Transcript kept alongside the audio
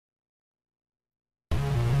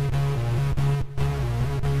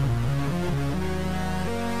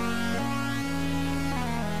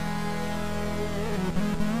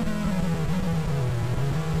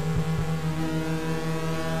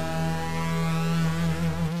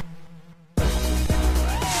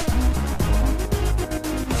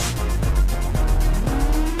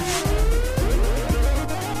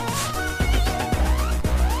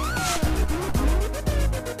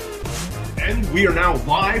we are now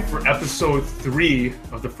live for episode 3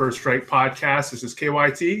 of the First Strike podcast. This is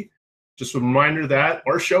KYT. Just a reminder that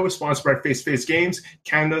our show is sponsored by Face to Face Games,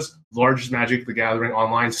 Canada's largest Magic the Gathering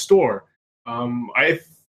online store. I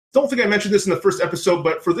don't think I mentioned this in the first episode,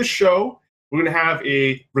 but for this show, we're going to have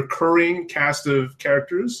a recurring cast of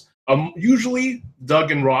characters. Usually Doug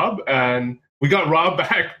and Rob, and we got Rob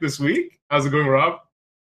back this week. How's it going, Rob?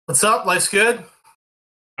 What's up? Life's good.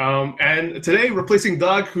 And today, replacing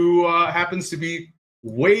Doug, who happens to be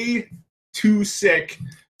way too sick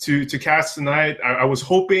to cast tonight. I was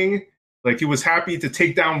hoping, he was happy to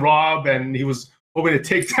take down Rob, and he was hoping to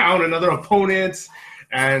take down another opponent.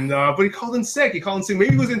 And but he called in sick. Maybe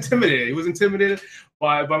he was intimidated. He was intimidated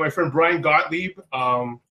by my friend Brian Gottlieb.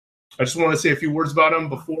 I just want to say a few words about him.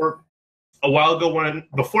 Before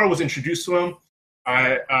I was introduced to him,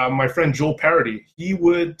 my friend Joel Parody, he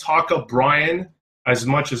would talk up Brian as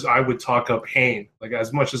much as I would talk up Hayne.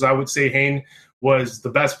 As much as I would say Hayne was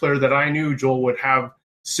the best player that I knew, Joel would have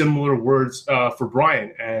similar words for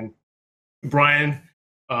Brian. And Brian,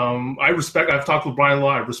 I've talked with Brian a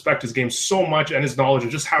lot. I respect his game so much and his knowledge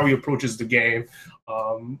and just how he approaches the game.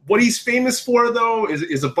 What he's famous for, though,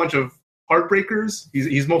 is a bunch of heartbreakers.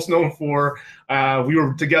 He's most known for, we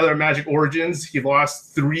were together at Magic Origins. He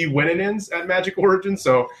lost 3 win-ins at Magic Origins,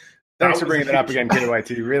 so thanks for bringing that up again,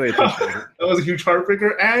 KYT. Really appreciate it. That was a huge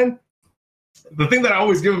heartbreaker. And the thing that I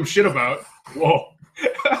always give him shit about,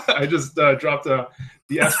 I just dropped the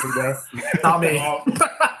S from there. Not me.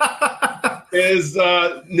 Is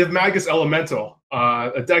Niv-Magus Elemental,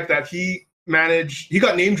 a deck that he managed. He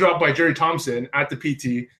got name dropped by Jerry Thompson at the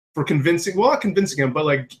PT for not convincing him,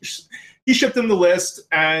 but he shipped him the list,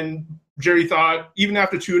 and Jerry thought, even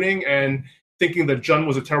after tuning and thinking that Jund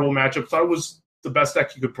was a terrible matchup, thought it was the best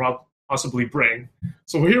deck he could possibly bring.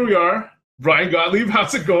 So here we are. Brian Gottlieb,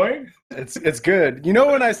 how's it going? It's good. You know,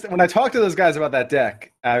 when I talked to those guys about that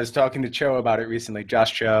deck, I was talking to Cho about it recently,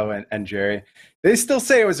 Josh Cho and Jerry. They still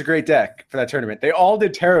say it was a great deck for that tournament. They all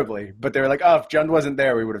did terribly, but they were like, if Jund wasn't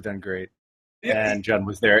there, we would have done great. Yeah. And Jund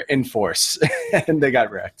was there in force, and they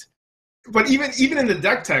got wrecked. But even in the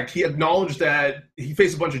deck tech, he acknowledged that he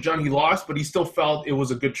faced a bunch of Jund he lost, but he still felt it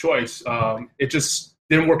was a good choice. It just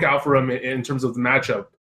didn't work out for him in terms of the matchup.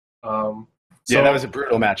 Yeah, that was a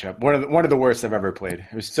brutal matchup. One of the worst I've ever played.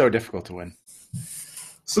 It was so difficult to win.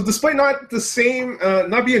 So despite not being a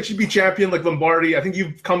GP champion like Lombardi, I think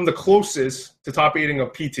you've come the closest to top 8ing a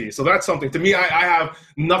PT. So that's something. To me, I have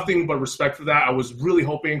nothing but respect for that. I was really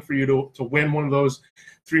hoping for you to win one of those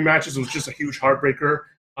 3 matches. It was just a huge heartbreaker.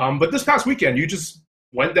 But this past weekend, you just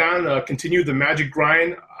went down, continued the Magic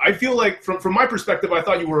grind. I feel like, from my perspective, I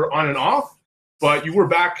thought you were on and off, but you were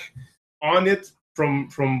back on it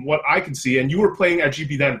from what I can see, and you were playing at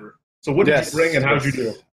GP Denver. So what did you bring, and how did you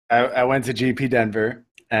do? I went to GP Denver,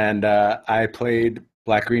 and I played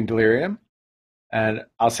Black Green Delirium, and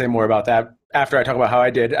I'll say more about that after I talk about how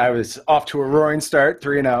I did. I was off to a roaring start,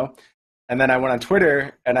 3-0, and then I went on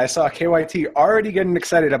Twitter, and I saw KYT already getting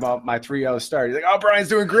excited about my 3-0 start. He's like, Brian's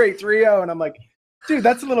doing great, 3-0, and I'm like, dude,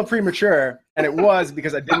 that's a little premature. And it was,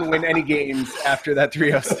 because I didn't win any games after that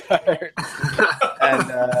 3-0 start.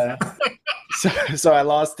 And so I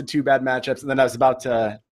lost the 2 bad matchups, and then I was about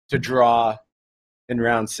to draw in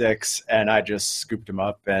round 6, and I just scooped him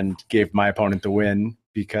up and gave my opponent the win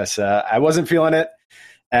because I wasn't feeling it,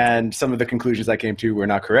 and some of the conclusions I came to were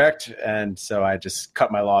not correct, and so I just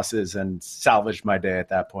cut my losses and salvaged my day at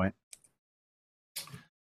that point.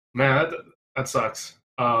 Man, that sucks.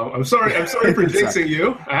 I'm sorry for jinxing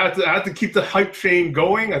you. I had to keep the hype train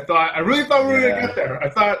going. I really thought we were gonna get there. I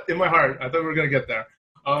thought in my heart, we were gonna get there.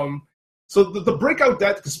 So the breakout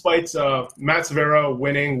deck, despite Matt Severa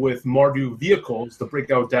winning with Mardu Vehicles, the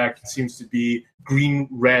breakout deck seems to be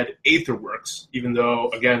Green-Red Aetherworks, even though,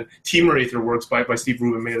 again, Teamer Aetherworks by Steve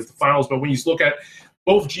Rubin made it to the finals. But when you look at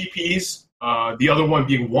both GPs, the other one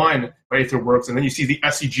being won by Aetherworks, and then you see the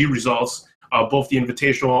SCG results, both the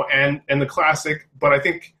Invitational and the Classic, but I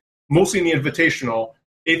think mostly in the Invitational,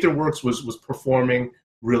 Aetherworks was performing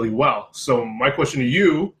really well. So my question to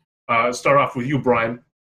you, start off with you, Brian,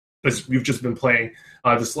 because we've just been playing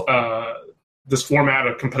this format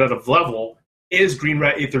at a competitive level. Is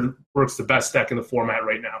Green-Red Aetherworks the best deck in the format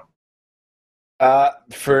right now?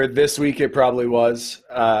 For this week, it probably was.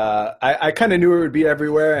 I kind of knew it would be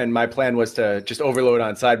everywhere, and my plan was to just overload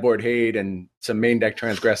on sideboard hate and some main deck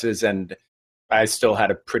transgresses, and I still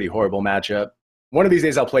had a pretty horrible matchup. One of these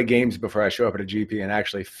days, I'll play games before I show up at a GP and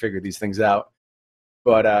actually figure these things out.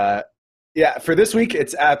 But yeah, for this week,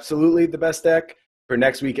 it's absolutely the best deck. For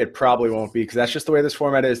next week, it probably won't be because that's just the way this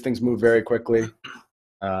format is. Things move very quickly.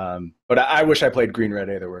 But I wish I played Green-Red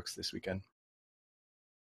Aetherworks this weekend.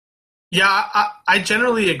 Yeah, I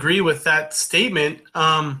generally agree with that statement.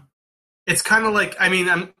 It's kind of like, I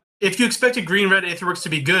mean, if you expected green red Aetherworks to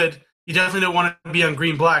be good, you definitely don't want to be on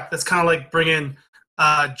green black. That's kind of like bringing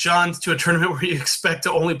Johns to a tournament where you expect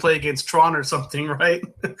to only play against Tron or something, right?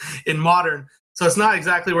 In Modern. So it's not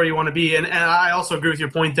exactly where you want to be. And I also agree with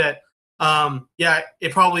your point that,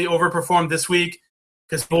 it probably overperformed this week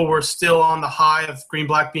because people were still on the high of green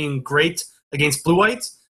black being great against blue white.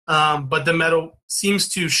 But the meta seems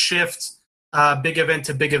to shift big event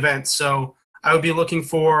to big event. So I would be looking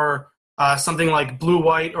for something like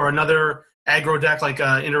blue-white or another aggro deck like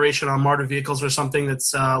iteration on Martyr Vehicles or something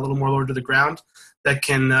that's a little more lower to the ground that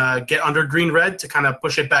can get under green-red to kind of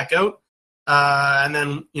push it back out. And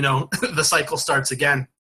then, the cycle starts again.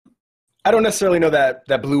 I don't necessarily know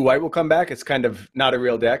that blue-white will come back. It's kind of not a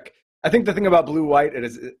real deck. I think the thing about blue-white,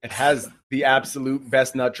 it has the absolute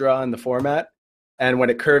best nut draw in the format. And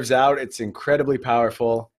when it curves out, it's incredibly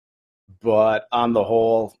powerful. But on the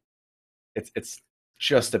whole, it's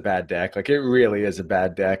just a bad deck. Like, it really is a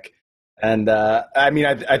bad deck. And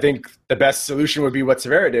I think the best solution would be what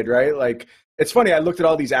Severa did, right? Like, it's funny. I looked at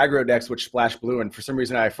all these aggro decks which splash blue, and for some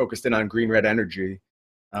reason I focused in on green-red energy,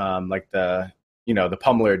 like the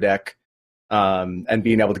Pummeler deck, and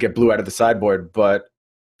being able to get blue out of the sideboard. But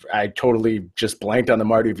I totally just blanked on the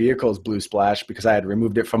Marty Vehicles blue splash because I had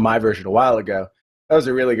removed it from my version a while ago. That was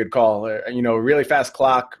a really good call. Really fast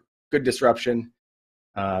clock, good disruption.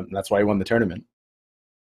 That's why he won the tournament.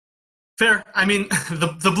 Fair. I mean,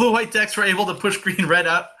 the blue-white decks were able to push green-red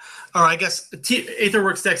out, or I guess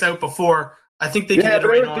Aetherworks decks out before. I think they can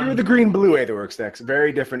iterate on. They were the green-blue Aetherworks decks.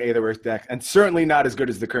 Very different Aetherworks deck, and certainly not as good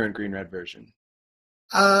as the current green-red version.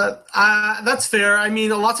 That's fair. I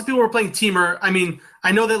mean, lots of people were playing Teamer. I mean,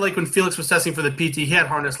 I know that like when Felix was testing for the PT, he had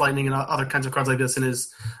Harness Lightning and other kinds of cards like this in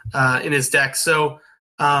his deck. So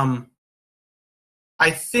I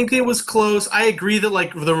think it was close. I agree that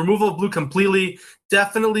like the removal of blue completely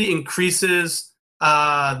definitely increases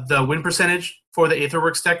the win percentage for the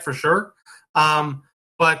Aetherworks deck for sure.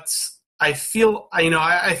 But I feel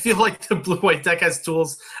like the blue-white deck has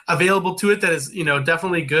tools available to it that is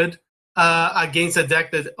definitely good against a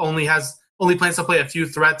deck that only plans to play a few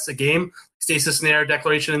threats a game. Stasis Snare,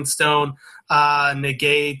 Declaration in Stone,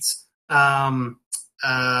 Negate.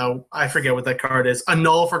 I forget what that card is.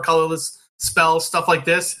 Annul for colorless spells, stuff like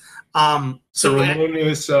this.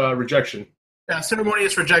 Ceremonious rejection. Yeah,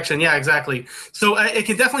 ceremonious rejection. Yeah, exactly. So it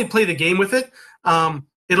can definitely play the game with it.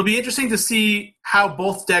 It'll be interesting to see how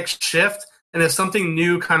both decks shift and if something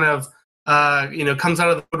new kind of comes out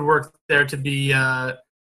of the woodwork there to be in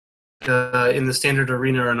the standard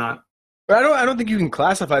arena or not. But I don't think you can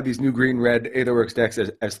classify these new green-red Aetherworks decks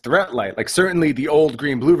as threat light. Like, certainly the old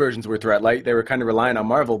green-blue versions were threat light. They were kind of relying on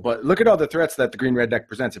Marvel. But look at all the threats that the green-red deck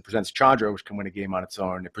presents. It presents Chandra, which can win a game on its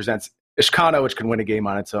own. It presents Ishkana, which can win a game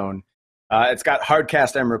on its own. It's got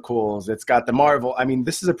Hardcast Emrakul's. It's got the Marvel. I mean,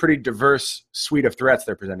 this is a pretty diverse suite of threats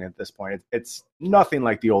they're presenting at this point. It's nothing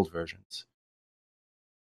like the old versions.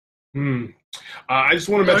 I just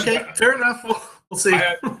want to mention. Okay, fair enough. We'll see.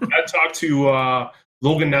 I talked to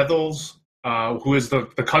Logan Nethels, who is the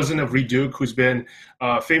cousin of Reed Duke, who's been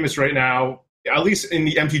famous right now, at least in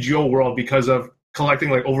the MTGO world, because of collecting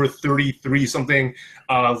like over 33 something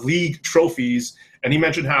league trophies. And he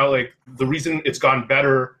mentioned how like the reason it's gotten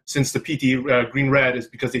better since the PT Green Red is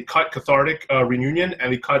because they cut Cathartic Reunion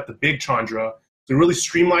and they cut the big Chandra. They really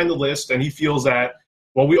streamlined the list, and he feels that,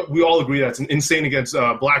 well, we all agree that it's insane against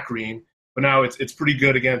Black Green, but now it's pretty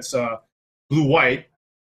good against Blue White.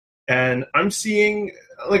 And I'm seeing,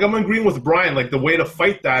 like, I'm agreeing with Brian, like the way to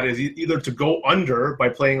fight that is either to go under by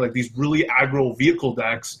playing like these really aggro vehicle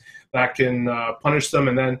decks that can punish them,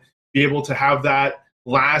 and then be able to have that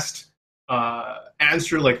last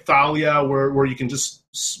answer like Thalia, where you can just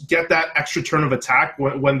get that extra turn of attack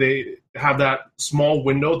when they have that small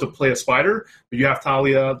window to play a spider. But you have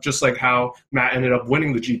Thalia, just like how Matt ended up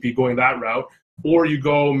winning the GP going that route. Or you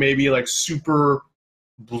go maybe like super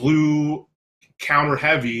blue counter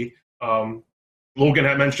heavy. Logan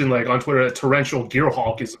had mentioned like on Twitter that Torrential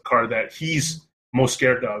Gearhulk is a card that he's most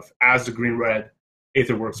scared of as the green red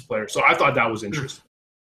Aetherworks player. So I thought that was interesting.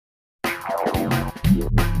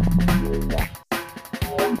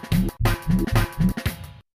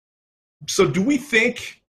 So do we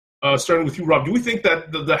think, starting with you, Rob, do we think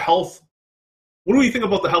that the health, what do we think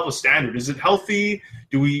about the health of Standard? Is it healthy?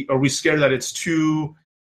 Are we scared that it's too,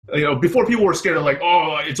 before people were scared of like,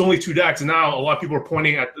 oh, it's only 2 decks, and now a lot of people are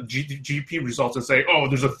pointing at the GP results and say, oh,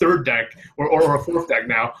 there's a 3rd deck or a 4th deck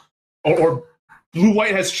now. Or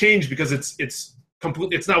blue-white has changed because it's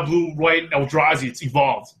now blue-white Eldrazi, it's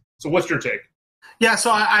evolved. So what's your take? Yeah,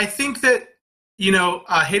 so I think that,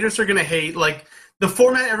 haters are going to hate. Like, the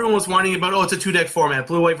format everyone was whining about, it's a 2-deck format,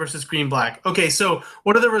 blue-white versus green-black. Okay, so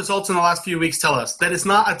what are the results in the last few weeks tell us? That it's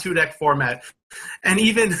not a 2-deck format. And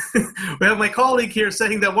even we have my colleague here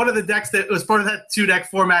saying that one of the decks that was part of that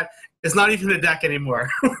 2-deck format is not even a deck anymore.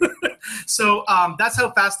 So that's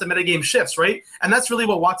how fast the metagame shifts, right? And that's really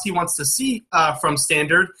what WotC wants to see from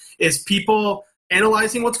Standard, is people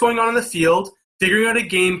analyzing what's going on in the field, figuring out a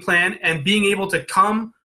game plan, and being able to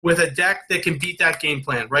come with a deck that can beat that game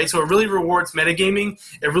plan, right? So it really rewards metagaming.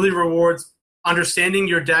 It really rewards understanding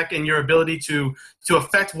your deck and your ability to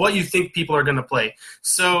affect what you think people are going to play.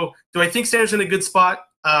 So do I think Standard's in a good spot?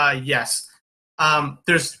 Yes.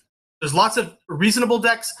 There's lots of reasonable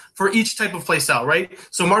decks for each type of playstyle, right?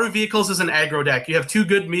 So Mardu Vehicles is an aggro deck. You have 2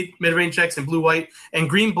 good mid-range decks in blue-white and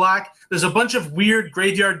green-black. There's a bunch of weird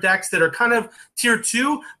graveyard decks that are kind of tier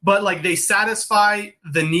 2, but like they satisfy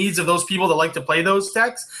the needs of those people that like to play those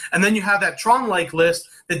decks. And then you have that Tron-like list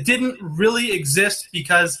that didn't really exist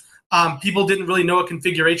because people didn't really know a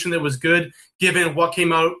configuration that was good given what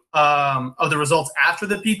came out of the results after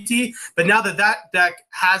the PT. But now that deck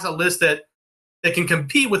has a list that can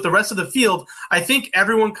compete with the rest of the field, I think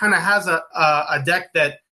everyone kind of has a deck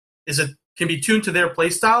that can be tuned to their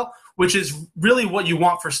playstyle, which is really what you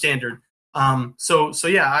want for Standard. So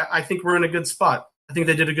yeah, I think we're in a good spot. I think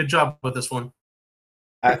they did a good job with this one.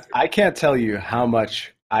 I can't tell you how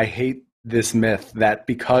much I hate this myth that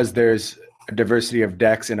because there's a diversity of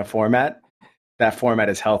decks in a format, that format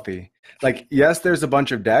is healthy. Like, yes, there's a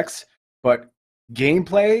bunch of decks, but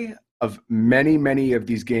gameplay of many of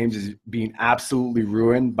these games is being absolutely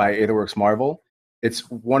ruined by Aetherworks Marvel. It's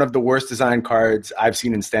one of the worst designed cards I've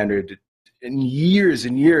seen in Standard in years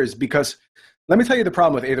and years, because let me tell you the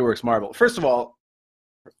problem with Aetherworks Marvel. First of all,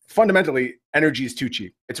 fundamentally, energy is too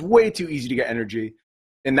cheap. It's way too easy to get energy.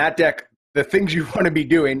 In that deck, the things you want to be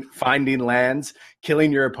doing, finding lands,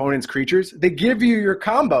 killing your opponent's creatures, they give you your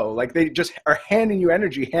combo. Like, they just are handing you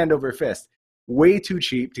energy hand over fist. Way too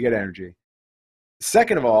cheap to get energy.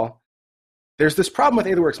 Second of all, there's this problem with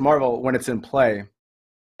Aetherworks Marvel when it's in play,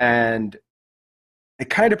 and it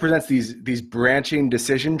kind of presents these branching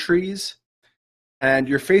decision trees, and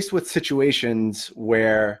you're faced with situations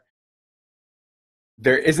where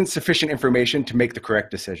there isn't sufficient information to make the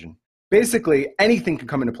correct decision. Basically, anything can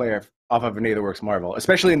come into play off of an Aetherworks Marvel,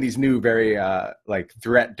 especially in these new, very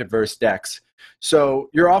threat-diverse decks. So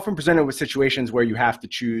you're often presented with situations where you have to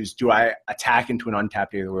choose, do I attack into an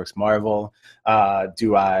untapped Aetherworks Marvel?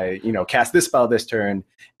 Do I cast this spell this turn?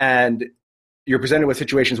 And you're presented with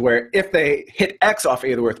situations where if they hit X off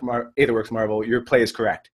Aetherworks Marvel, your play is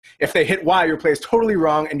correct. If they hit Y, your play is totally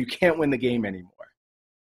wrong, and you can't win the game anymore.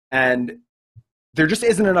 And there just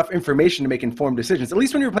isn't enough information to make informed decisions. At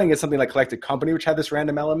least when you were playing against something like Collected Company, which had this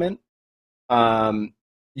random element,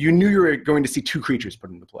 you knew you were going to see 2 creatures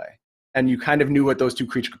put into play. And you kind of knew what those 2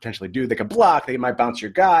 creatures could potentially do. They could block, they might bounce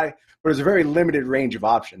your guy, but there's a very limited range of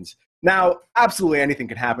options. Now, absolutely anything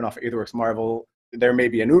can happen off of Aetherworks Marvel. There may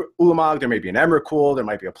be an Ulamog, there may be an Emrakul, there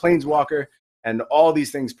might be a Planeswalker, and all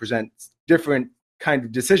these things present different kind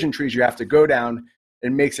of decision trees you have to go down.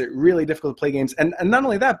 It makes it really difficult to play games. And not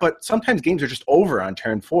only that, but sometimes games are just over on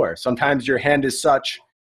turn 4. Sometimes your hand is such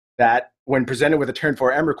that when presented with a turn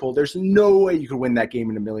 4 Emrakul, there's no way you could win that game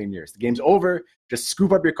in a million years. The game's over, just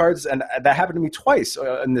scoop up your cards. And that happened to me twice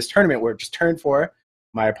in this tournament, where just turn 4,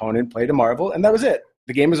 my opponent played a Marvel, and that was it.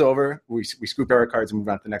 The game is over. We scooped our cards and moved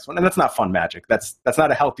on to the next one. And that's not fun Magic. That's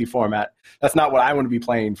not a healthy format. That's not what I want to be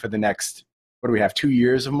playing for the next, what do we have, 2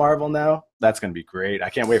 years of Marvel now? That's going to be great. I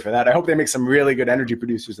can't wait for that. I hope they make some really good energy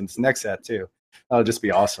producers in this next set, too. That'll just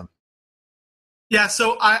be awesome. Yeah,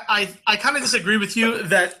 so I kind of disagree with you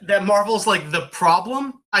that Marvel's like the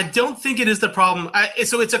problem. I don't think it is the problem.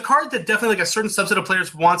 So it's a card that definitely like a certain subset of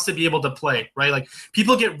players wants to be able to play, right? Like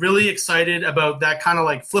people get really excited about that kind of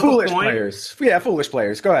like flip foolish a coin. Players. Yeah, foolish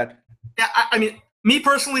players. Go ahead. Yeah, I mean, me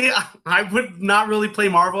personally, I would not really play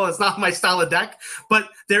Marvel. It's not my style of deck. But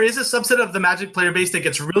there is a subset of the Magic player base that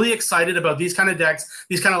gets really excited about these kind of decks.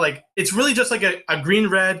 These kind of like, it's really just like a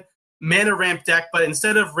green-red mana ramp deck, but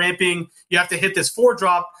instead of ramping, you have to hit this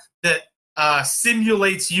 4-drop that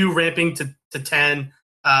simulates you ramping to 10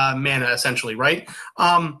 mana, essentially, right?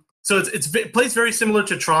 So it plays very similar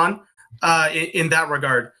to Tron in that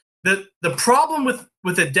regard. The problem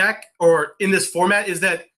with a deck or in this format is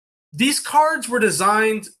that these cards were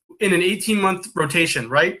designed in an 18-month rotation,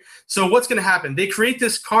 right? So what's going to happen? They create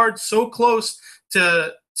this card so close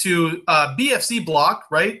to BFC block,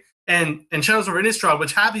 right? and Shadows over Innistrad,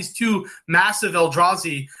 which have these two massive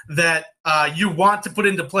Eldrazi that you want to put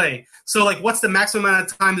into play. So, like, what's the maximum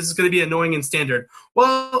amount of time this is going to be annoying in Standard?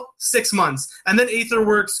 Well, 6 months. And then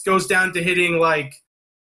Aetherworks goes down to hitting, like,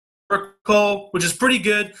 Emrakul, which is pretty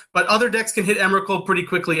good, but other decks can hit Emrakul pretty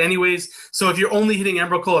quickly anyways. So if you're only hitting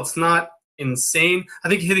Emrakul, it's not insane. I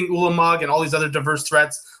think hitting Ulamog and all these other diverse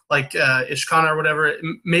threats, like Ishkana or whatever, it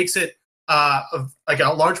makes it like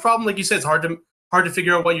a large problem. Like you said, it's hard to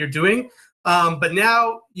figure out what you're doing. But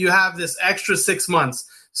now you have this extra 6 months.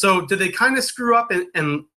 So did they kind of screw up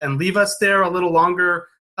and leave us there a little longer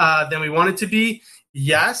than we wanted to be?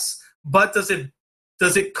 Yes. But does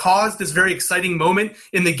it cause this very exciting moment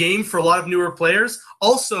in the game for a lot of newer players?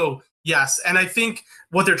 Also, yes. And I think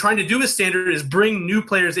what they're trying to do with Standard is bring new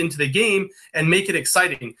players into the game and make it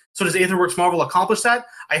exciting. So does Aetherworks Marvel accomplish that?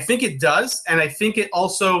 I think it does. And I think it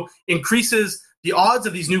also increases the odds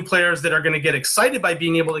of these new players that are going to get excited by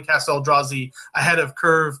being able to cast Eldrazi ahead of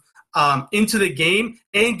curve into the game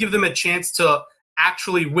and give them a chance to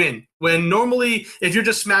actually win. When normally, if you're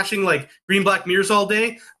just smashing like green-black mirrors all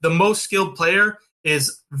day, the most skilled player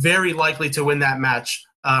is very likely to win that match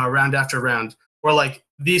round after round. Or like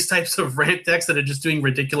these types of ramp decks that are just doing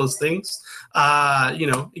ridiculous things,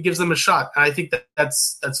 it gives them a shot. And I think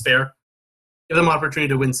that's fair. Give them an opportunity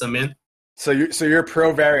to win some, man. So you're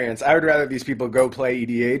pro variance. I would rather these people go play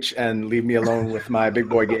EDH and leave me alone with my big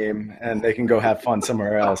boy game, and they can go have fun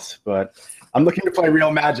somewhere else. But I'm looking to play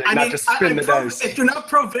real Magic, not just spin the dice. If you're not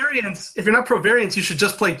pro variance, you should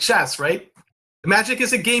just play chess, right? Magic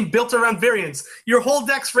is a game built around variance. Your whole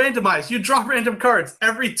deck's randomized. You draw random cards.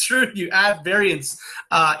 Every turn you add variance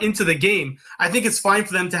into the game. I think it's fine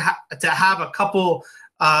for them to have a couple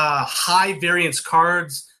high variance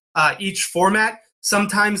cards each format.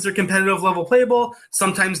 Sometimes they're competitive level playable.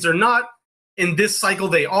 Sometimes they're not. In this cycle,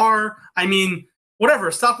 they are. I mean,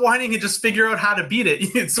 whatever. Stop whining and just figure out how to beat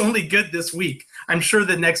it. It's only good this week. I'm sure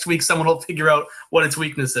that next week someone will figure out what its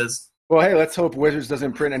weakness is. Well, hey, let's hope Wizards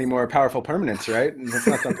doesn't print any more powerful permanents, right? That's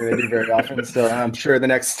not something they do very often. So I'm sure the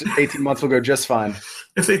next 18 months will go just fine.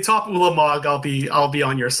 If they top Ulamog, I'll be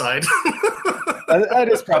on your side. That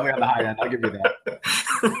is probably on the high end. I'll give you that.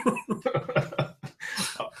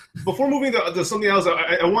 Before moving to something else,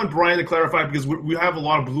 I want Brian to clarify, because we have a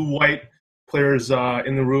lot of blue-white players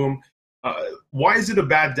in the room. Why is it a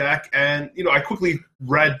bad deck? And, I quickly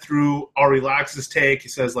read through Ari Lax's take. He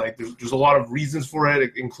says, like, there's a lot of reasons for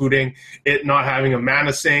it, including it not having a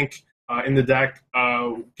mana sink in the deck.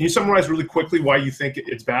 Can you summarize really quickly why you think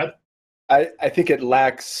it's bad? I think it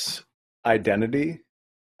lacks identity.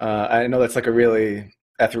 I know that's like a really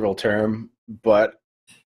ethereal term, but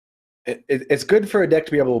it's good for a deck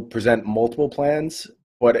to be able to present multiple plans,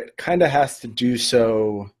 but it kind of has to do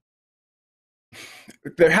so.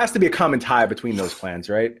 There has to be a common tie between those plans,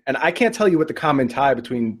 right? And I can't tell you what the common tie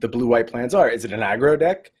between the blue-white plans are. Is it an aggro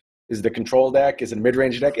deck? Is it a control deck? Is it a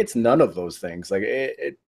mid-range deck? It's none of those things. Like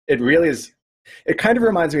it really is. It kind of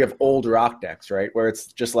reminds me of old rock decks, right? Where it's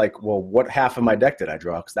just like, well, what half of my deck did I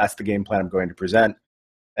draw? Because that's the game plan I'm going to present.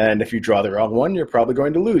 And if you draw the wrong one, you're probably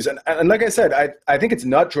going to lose. And like I said, I think its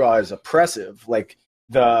nut draw is oppressive. Like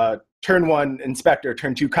the turn 1 Inspector,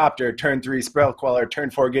 turn 2 Copter, turn 3 Spell Queller, turn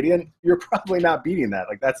 4 Gideon, you're probably not beating that.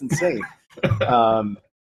 Like, that's insane.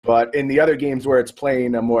 But in the other games where it's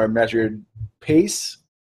playing a more measured pace,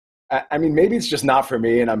 I mean, maybe it's just not for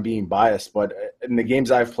me and I'm being biased, but in the games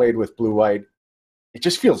I've played with blue-white, it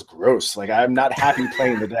just feels gross. Like, I'm not happy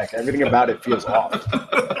playing the deck. Everything about it feels off.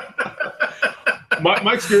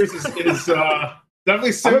 My experience is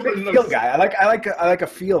definitely similar. I'm a big feel guy. I like a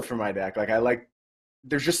feel for my deck. Like,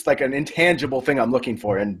 there's just like an intangible thing I'm looking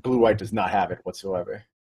for, and blue-white does not have it whatsoever.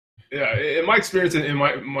 Yeah, in my experience,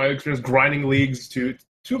 my experience grinding leagues to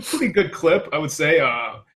a pretty good clip, I would say.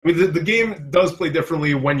 I mean, the game does play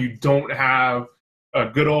differently when you don't have a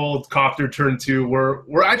good old Copter turn 2,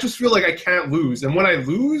 where I just feel like I can't lose, and when I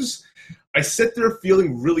lose, I sit there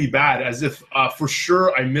feeling really bad, as if for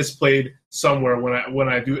sure I misplayed somewhere when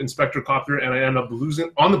I do Inspector Copter and I end up losing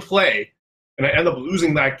on the play, and I end up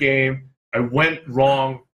losing that game. I went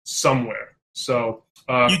wrong somewhere. So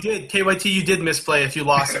you did, KYT. You did misplay if you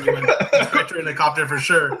lost and you went Inspector and a Copter for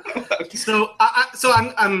sure. So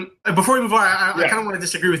I'm before we move on, I kind of want to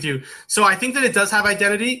disagree with you. So I think that it does have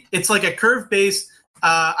identity. It's like a curve-based,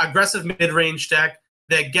 aggressive mid-range deck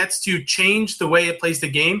that gets to change the way it plays the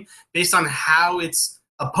game based on how its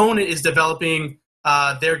opponent is developing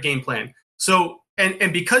their game plan. So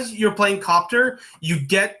and because you're playing Copter, you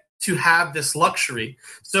get to have this luxury.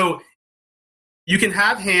 So you can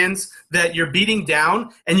have hands that you're beating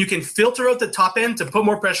down, and you can filter out the top end to put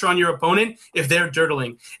more pressure on your opponent if they're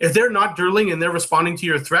dirtling. If they're not dirtling and they're responding to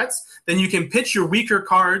your threats, then you can pitch your weaker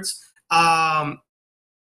cards to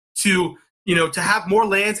have more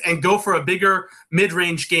lands and go for a bigger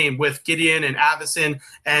mid-range game with Gideon and Avacyn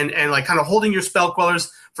and like kind of holding your spell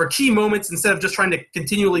quellers for key moments instead of just trying to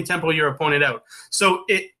continually tempo your opponent out. So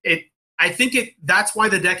I think that's why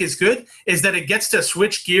the deck is good, is that it gets to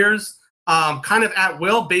switch gears kind of at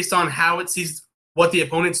will based on how it sees what the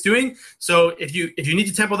opponent's doing. So if you need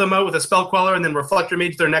to tempo them out with a spell queller and then Reflector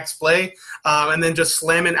Mage their next play, and then just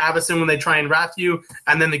slam in Avacyn when they try and wrath you,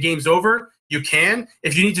 and then the game's over, you can.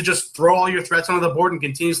 If you need to just throw all your threats onto the board and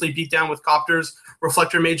continuously beat down with Copters,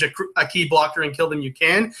 Reflector Mage a key blocker, and kill them, you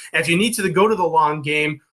can. And if you need to go to the long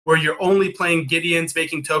game where you're only playing Gideons,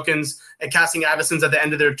 making tokens, and casting Avacyns at the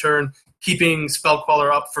end of their turn, keeping Spell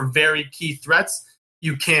Queller up for very key threats,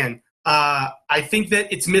 you can. I think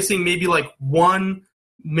that it's missing maybe like one,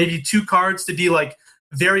 maybe two cards to be like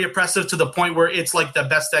very oppressive to the point where it's like the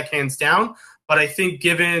best deck hands down. But I think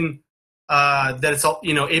given that it's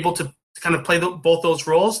able to kind of play both those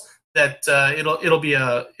roles, that it'll be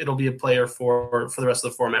a player for the rest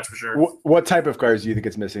of the format for sure. What type of cards do you think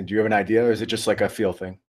it's missing? Do you have an idea, or is it just like a feel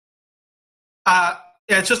thing? Yeah,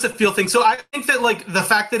 it's just a feel thing. So I think that like the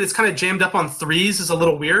fact that it's kind of jammed up on threes is a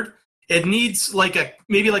little weird. It needs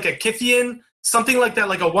maybe like a Kithian, something like that,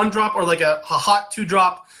 like a 1-drop or like a hot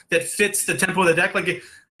 2-drop that fits the tempo of the deck. Like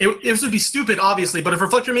it would be stupid, obviously, but if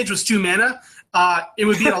Reflector Mage was 2 mana, it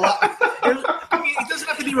would be a lot. It doesn't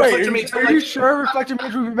have to be Reflector Mage. Are you sure Reflector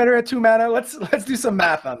Mage would be better at 2 mana? Let's do some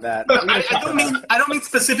math on that. I don't mean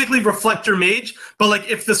specifically Reflector Mage, but like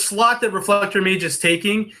if the slot that Reflector Mage is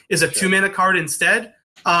taking is a 2 mana card instead,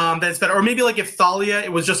 that's better. Or maybe like if Thalia,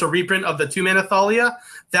 it was just a reprint of the 2 mana Thalia,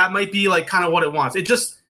 that might be like kind of what it wants. It's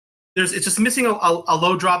just missing a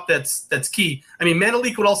low drop that's key. I mean, Mana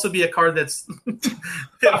Leak would also be a card that would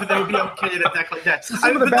be okay in a deck like that.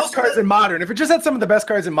 Some of the best cards in Modern. If it just had some of the best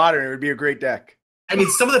cards in Modern, it would be a great deck. I mean,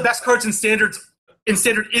 some of the best cards in Standard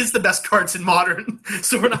is the best cards in Modern,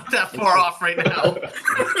 so we're not that far off right now.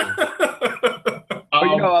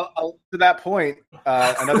 But to that point,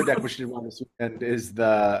 another deck we should run this weekend is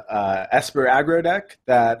the Esper aggro deck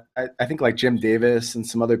that I think like Jim Davis and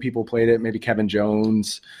some other people played it, maybe Kevin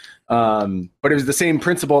Jones. But it was the same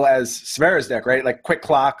principle as Severa's deck, right? Like quick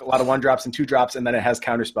clock, a lot of 1-drops and 2-drops, and then it has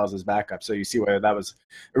counter spells as backup. So you see whether that was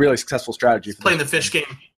a really successful strategy. Playing the fish game.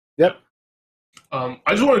 Yep. I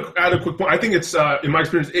just want to add a quick point. I think it's, in my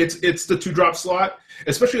experience, it's the 2-drop slot,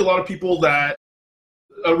 especially a lot of people that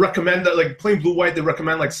recommend that, like playing blue-white, they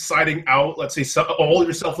recommend like siding out, let's say, all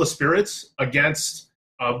your Selfless Spirits against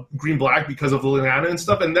green-black because of Liliana and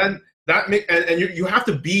stuff. And then you have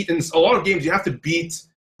to beat, in a lot of games, you have to beat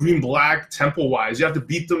green-black tempo-wise. You have to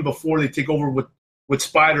beat them before they take over with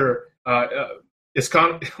Spider, I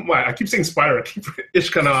keep saying Spider,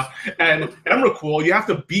 Ishkana, and Emrakul. You have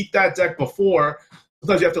to beat that deck before.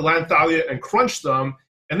 Sometimes you have to land Thalia and crunch them.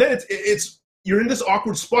 And then you're in this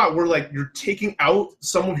awkward spot where like you're taking out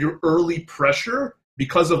some of your early pressure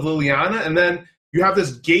because of Liliana, and then you have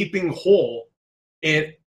this gaping hole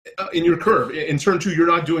in your curve. In turn 2, you're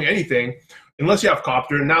not doing anything unless you have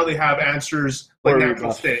Copter, and now they have answers like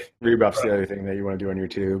Natural State. Rebuff's the other thing that you want to do on your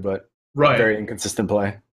 2, but right. Very inconsistent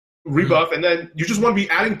play. Rebuff, and then you just want to be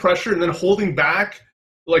adding pressure and then holding back.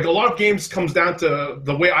 Like a lot of games comes down to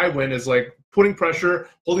the way I win is like putting pressure,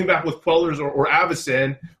 holding back with Quellers or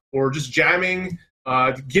Avacyn, or just jamming.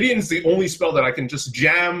 Gideon's the only spell that I can just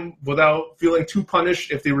jam without feeling too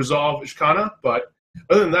punished if they resolve Ishkana. But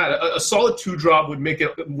other than that, a solid 2-drop would make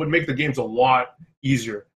the games a lot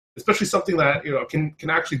easier, especially something that can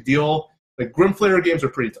actually deal. Like Grimflayer games are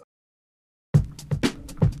pretty tough.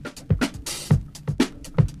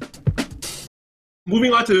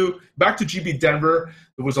 Moving on back to GB Denver,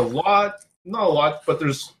 there was not a lot, but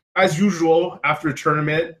there's, as usual, after a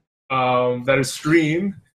tournament that is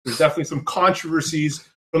streamed, there's definitely some controversies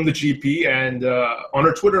from the GP. And on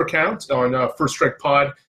our Twitter account, on First Strike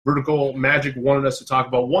Pod, Vertical Magic wanted us to talk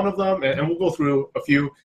about one of them, and we'll go through a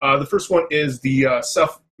few. The first one is the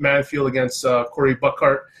Seth Manfield against Corey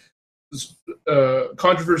Buckhart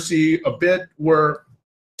controversy a bit, where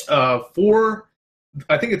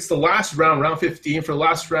I think it's the last round, round 15. For the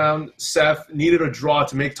last round, Seth needed a draw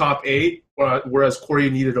to make top 8, whereas Corey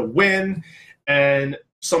needed a win. And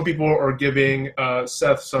some people are giving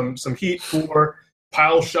Seth some heat for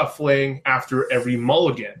pile shuffling after every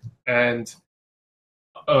mulligan. And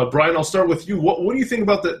Brian, I'll start with you. What do you think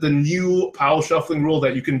about the new pile shuffling rule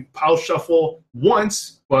that you can pile shuffle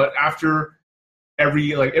once, but after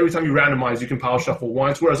every time you randomize, you can pile shuffle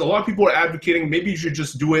once. Whereas a lot of people are advocating maybe you should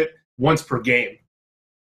just do it once per game.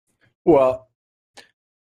 Well,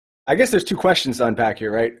 I guess there's two questions to unpack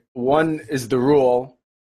here, right? One is the rule.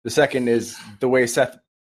 The second is the way Seth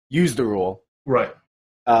used the rule. Right.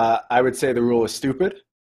 I would say the rule is stupid.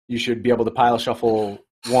 You should be able to pile shuffle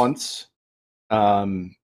once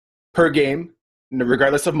per game,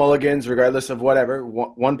 regardless of mulligans, regardless of whatever.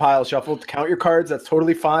 One pile shuffle to count your cards. That's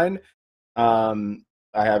totally fine. I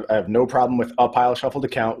have no problem with a pile shuffle to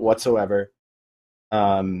count whatsoever.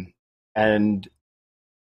 And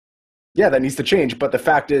yeah, that needs to change. But the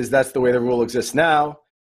fact is, that's the way the rule exists now.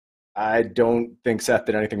 I don't think Seth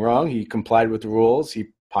did anything wrong. He complied with the rules. He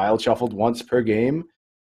piled shuffled once per game.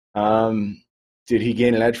 Did he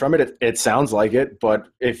gain an edge from it? It sounds like it. But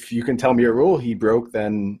if you can tell me a rule he broke,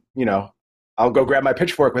 then, I'll go grab my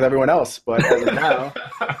pitchfork with everyone else. But as of now,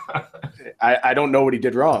 I don't know what he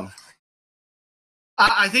did wrong.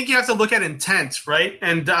 I think you have to look at intent, right?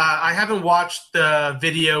 And I haven't watched the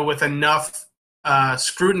video with enough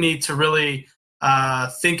scrutiny to really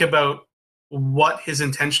think about what his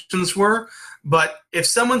intentions were. But if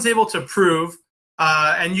someone's able to prove,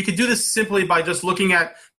 and you could do this simply by just looking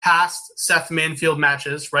at past Seth Manfield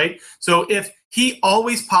matches, right? So if he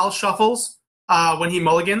always pile shuffles when he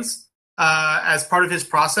mulligans as part of his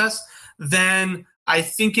process, then I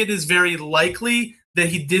think it is very likely that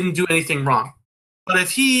he didn't do anything wrong. But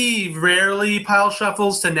if he rarely pile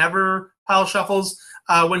shuffles to never pile shuffles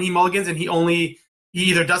when he mulligans, and he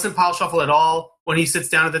either doesn't pile shuffle at all when he sits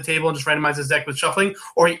down at the table and just randomizes his deck with shuffling,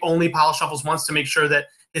 or he only pile shuffles once to make sure that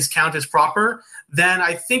his count is proper, then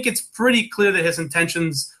I think it's pretty clear that his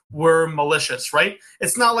intentions were malicious, right?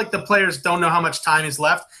 It's not like the players don't know how much time is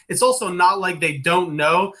left. It's also not like they don't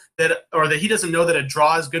know that, or that he doesn't know that a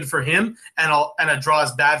draw is good for him and a draw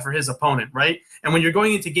is bad for his opponent, right? And when you're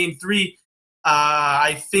going into game 3,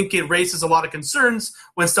 I think it raises a lot of concerns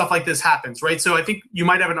when stuff like this happens, right? So I think you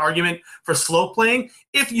might have an argument for slow playing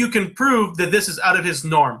if you can prove that this is out of his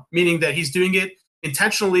norm, meaning that he's doing it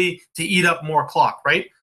intentionally to eat up more clock, right?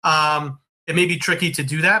 It may be tricky to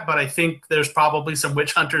do that, but I think there's probably some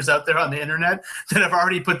witch hunters out there on the internet that have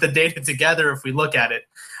already put the data together if we look at it.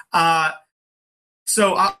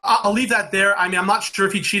 So I'll leave that there. I mean, I'm not sure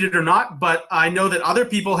if he cheated or not, but I know that other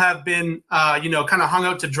people have been, kind of hung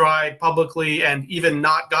out to dry publicly and even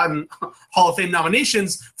not gotten Hall of Fame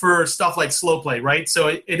nominations for stuff like slow play, right? So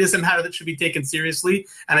it is a matter that should be taken seriously,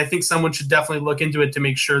 and I think someone should definitely look into it to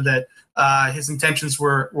make sure that his intentions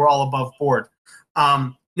were all above board.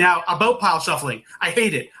 Now, about pile shuffling, I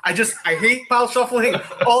hate it. I hate pile shuffling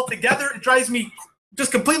altogether. It drives me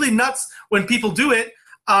just completely nuts when people do it.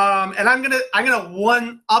 And I'm gonna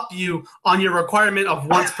one up you on your requirement of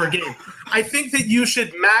once per game. I think that you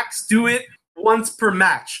should max do it once per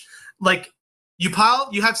match. Like you pile,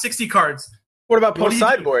 you have 60 cards. What about post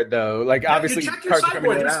sideboard though? Like obviously, you check your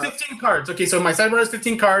sideboard. There's 15 cards. Okay, so my sideboard has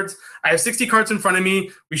 15 cards. I have 60 cards in front of me.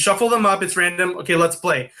 We shuffle them up. It's random. Okay, let's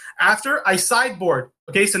play. After I sideboard.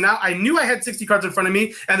 Okay, so now I knew I had 60 cards in front of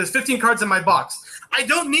me, and there's 15 cards in my box. I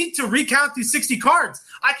don't need to recount these 60 cards.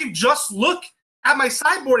 I can just look at my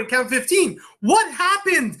sideboard and count 15. What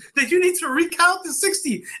happened that you need to recount the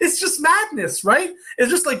 60? It's just madness, right? It's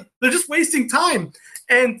just like they're just wasting time.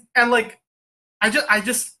 And like I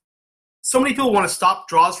just so many people want to stop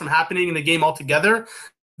draws from happening in the game altogether.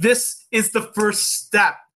 This is the first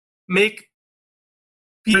step. Make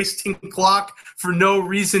wasting clock for no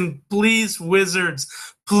reason. Please, Wizards.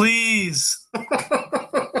 Please.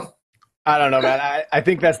 I don't know, man. I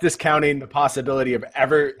think that's discounting the possibility of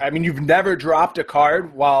ever. I mean, you've never dropped a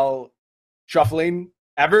card while shuffling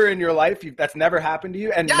ever in your life. That's never happened to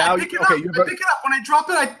you. And now, I pick it up. When I drop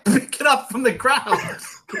it, I pick it up from the ground.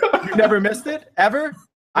 You never missed it ever?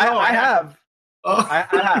 No, I have. I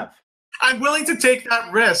have. I'm willing to take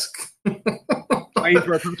that risk. Playing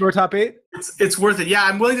for a tour top 8? It's worth it. Yeah,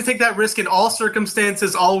 I'm willing to take that risk in all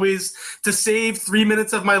circumstances, always, to save 3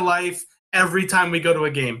 minutes of my life every time we go to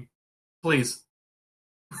a game. Please.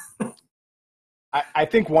 I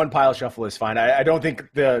think one pile shuffle is fine. I don't think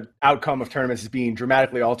the outcome of tournaments is being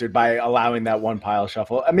dramatically altered by allowing that one pile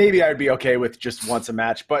shuffle. Maybe I'd be okay with just once a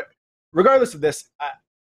match, but regardless of this,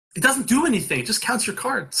 it doesn't do anything. It just counts your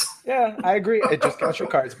cards. Yeah, I agree. It just counts your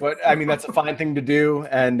cards. But, I mean, that's a fine thing to do.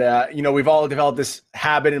 And, we've all developed this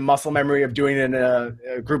habit and muscle memory of doing it in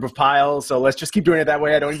a group of piles. So let's just keep doing it that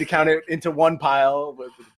way. I don't need to count it into one pile.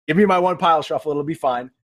 Give me my one pile shuffle. It'll be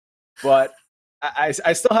fine. But I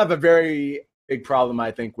still have a very big problem,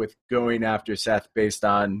 I think, with going after Seth based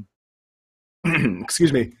on,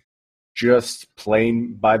 excuse me, just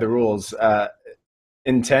playing by the rules.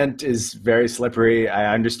 intent is very slippery.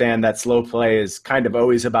 I understand that slow play is kind of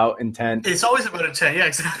always about intent. It's always about intent. Yeah,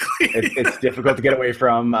 exactly. It's difficult to get away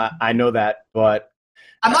from. I know that, but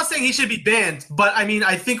I'm not saying he should be banned, but I mean,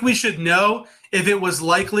 I think we should know if it was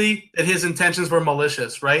likely that his intentions were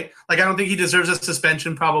malicious, right? Like, I don't think he deserves a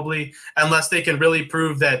suspension probably unless they can really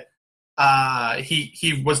prove that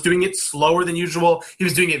he was doing it slower than usual. He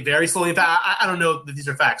was doing it very slowly. In fact, I don't know that these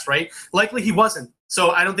are facts, right? Likely he wasn't.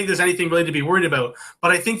 So I don't think there's anything really to be worried about.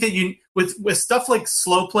 But I think that you with stuff like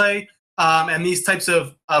slow play and these types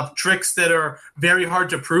of tricks that are very hard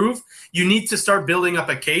to prove, you need to start building up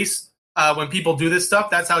a case when people do this stuff.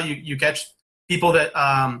 That's how you catch people that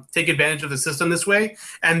take advantage of the system this way.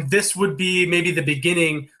 And this would be maybe the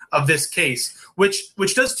beginning of this case, which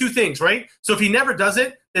does two things, right? So if he never does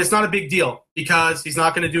it, then it's not a big deal because he's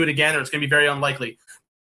not going to do it again, or it's going to be very unlikely.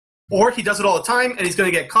 Or he does it all the time and he's going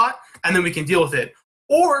to get caught, and then we can deal with it.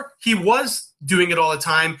 Or he was doing it all the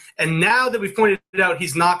time, and now that we've pointed it out,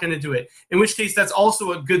 he's not going to do it, in which case that's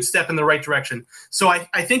also a good step in the right direction. So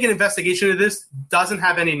I think an investigation of this doesn't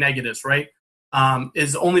have any negatives, right?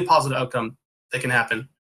 Is the only positive outcome that can happen.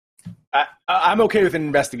 I'm okay with an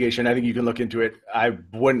investigation. I think you can look into it. I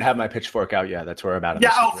wouldn't have my pitchfork out yet. That's where I'm at.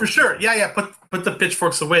 Yeah, for sure. Yeah. Put the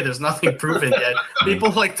pitchforks away. There's nothing proven yet.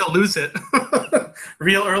 People like to lose it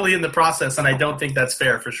real early in the process, and I don't think that's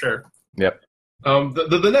fair for sure. Yep.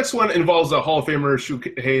 The next one involves a Hall of Famer,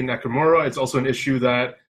 Shuhei Nakamura. It's also an issue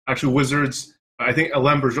that actually Wizards, I think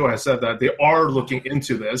Alain Bergeau has said that they are looking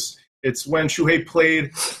into this. It's when Shuhei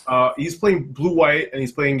played, he's playing blue-white, and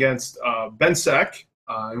he's playing against Ben Sek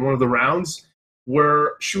in one of the rounds,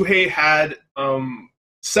 where Shuhei had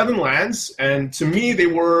 7 lands, and to me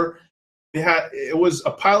it was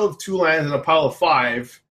a pile of 2 lands and a pile of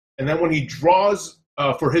 5, and then when he draws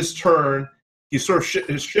for his turn, he sort of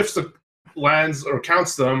shifts the lands or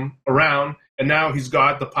counts them around, and now he's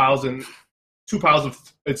got the piles in 2 piles of,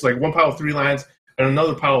 it's like 1 pile of 3 lands and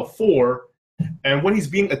another pile of 4. And when he's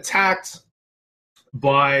being attacked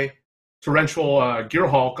by Torrential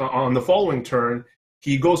Gearhulk on the following turn,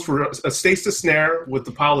 he goes for a Stasis Snare with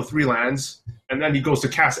the pile of 3 lands, and then he goes to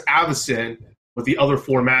cast Avacyn with the other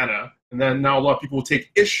 4 mana. And then now a lot of people will take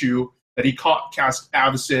issue that he cast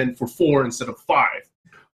Avacyn for 4 instead of 5.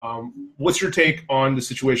 What's your take on the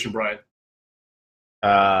situation, Brian?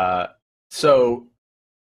 So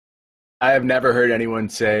I have never heard anyone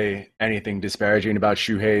say anything disparaging about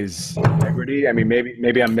Shuhei's integrity. I mean,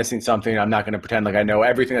 maybe I'm missing something. I'm not going to pretend like I know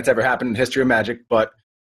everything that's ever happened in the history of Magic, but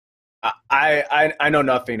I know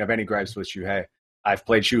nothing of any gripes with Shuhei. I've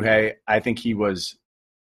played Shuhei. I think he was,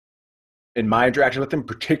 in my interaction with him,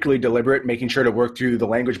 particularly deliberate, making sure to work through the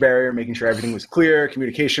language barrier, making sure everything was clear,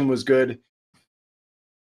 communication was good.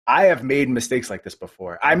 I have made mistakes like this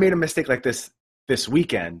before. I made a mistake like this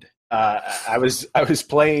weekend. I was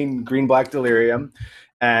playing Green-Black Delirium,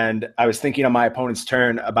 and I was thinking on my opponent's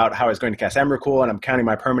turn about how I was going to cast Emrakul, and I'm counting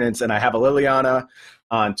my permanents, and I have a Liliana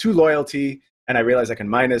on 2 loyalty, and I realize I can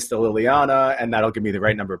minus the Liliana, and that'll give me the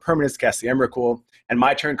right number of permanents to cast the Emrakul. And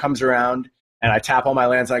my turn comes around, and I tap all my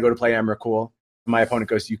lands, and I go to play Emrakul. My opponent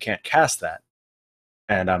goes, "You can't cast that."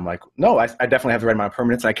 And I'm like, "No, I definitely have the right amount of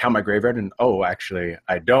permanents." And I count my graveyard, and actually,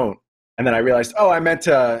 I don't. And then I realized, I meant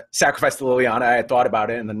to sacrifice the Liliana. I had thought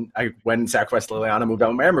about it, and then I went and sacrificed the Liliana, moved out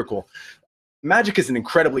with my Emrakul. Magic is an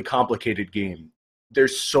incredibly complicated game.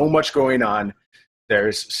 There's so much going on.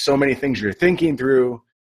 There's so many things you're thinking through.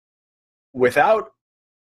 Without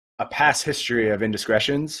a past history of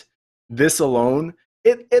indiscretions, this alone,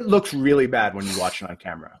 it looks really bad when you watch it on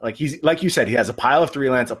camera. Like you said, he has a pile of 3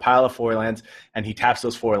 lands, a pile of 4 lands, and he taps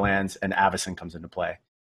those 4 lands, and Avacyn comes into play.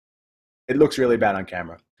 It looks really bad on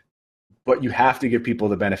camera. But you have to give people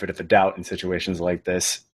the benefit of the doubt in situations like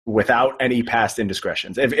this without any past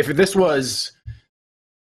indiscretions. If this was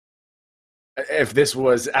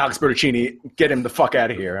Alex Bertuccini, get him the fuck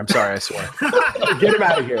out of here. I'm sorry, I swear. Get him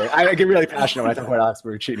out of here. I get really passionate when I talk about Alex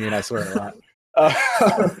Bertuccini, and I swear a lot.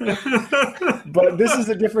 But this is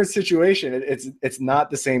a different situation. It's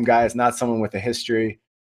not the same guy. It's not someone with a history.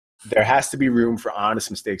 There has to be room for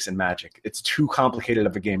honest mistakes in Magic. It's too complicated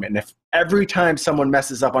of a game. And if every time someone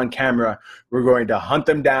messes up on camera, we're going to hunt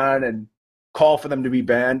them down and call for them to be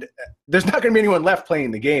banned, there's not going to be anyone left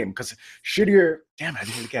playing the game, because crappier and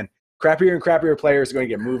crappier players are going to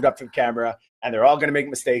get moved up to the camera, and they're all going to make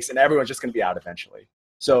mistakes, and everyone's just going to be out eventually.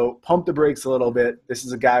 So pump the brakes a little bit. This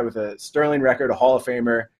is a guy with a sterling record, a Hall of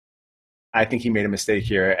Famer. I think he made a mistake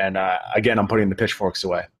here, and again, I'm putting the pitchforks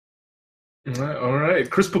away. All right.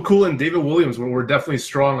 Chris Pakula and David Williams were definitely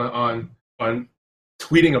strong on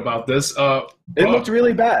tweeting about this. It looked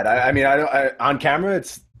really bad. I mean, on camera,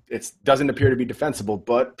 It doesn't appear to be defensible,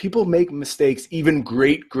 but people make mistakes. Even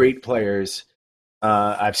great players.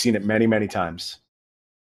 I've seen it many, many times.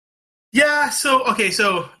 Yeah, so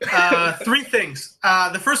 3 things.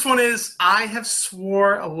 The first one is I have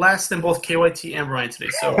swore less than both KYT and Brian today,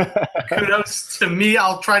 so kudos to me.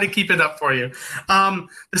 I'll try to keep it up for you. The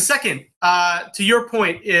second, to your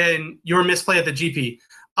point in your misplay at the GP,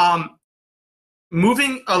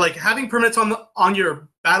 moving having permanents on your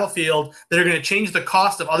battlefield that are going to change the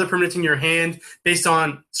cost of other permanents in your hand based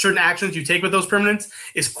on certain actions you take with those permanents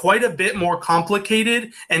is quite a bit more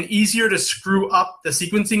complicated and easier to screw up the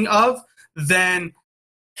sequencing of than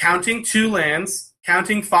counting 2 lands,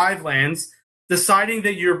 counting 5 lands, deciding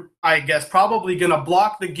that you're, I guess, probably going to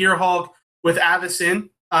block the Gearhulk with Avacyn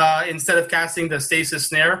instead of casting the Stasis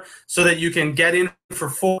Snare so that you can get in for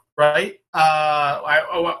 4, right?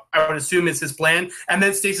 I would assume it's his plan. And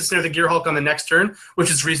then Stasis Snare the Gearhulk on the next turn, which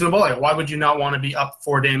is reasonable. Like, why would you not want to be up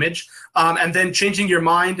 4 damage? And then changing your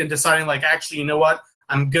mind and deciding, actually, you know what?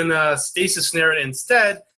 I'm going to Stasis Snare it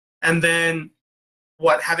instead. And then,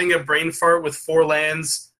 having a brain fart with 4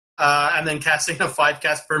 lands and then casting a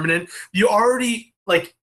 5-cast permanent. You already,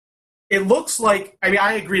 it looks like,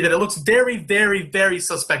 I agree that it looks very, very, very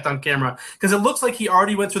suspect on camera because it looks like he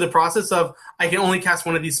already went through the process of, I can only cast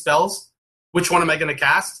one of these spells. Which one am I going to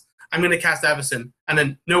cast? I'm going to cast Avacyn. And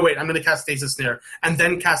then, no, wait, I'm going to cast Stasis Snare. And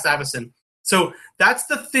then cast Avacyn. So that's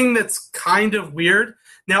the thing that's kind of weird.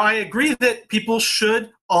 Now, I agree that people should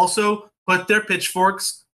also put their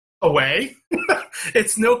pitchforks away.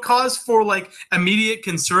 It's no cause for, immediate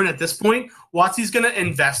concern at this point. WotC's going to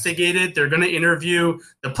investigate it. They're going to interview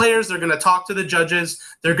the players. They're going to talk to the judges.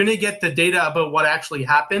 They're going to get the data about what actually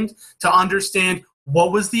happened to understand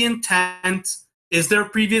what was the intent. Is there a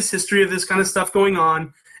previous history of this kind of stuff going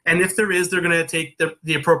on? And if there is, they're going to take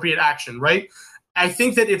the appropriate action, right? I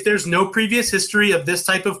think that if there's no previous history of this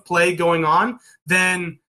type of play going on,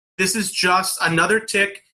 then this is just another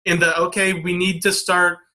tick in the, okay, we need to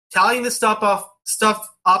start tallying this stuff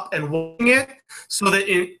up and weighing it so that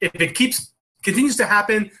if it continues to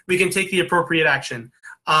happen, we can take the appropriate action.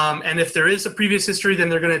 And if there is a previous history, then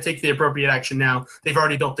they're going to take the appropriate action now. They've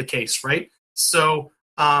already built the case, right? So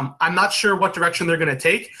I'm not sure what direction they're going to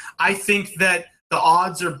take. I think that the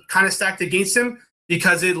odds are kind of stacked against him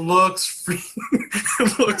because it looks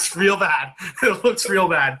real bad. It looks real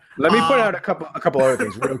bad. Let me point out a couple other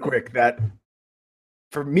things real quick that,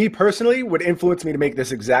 for me personally, would influence me to make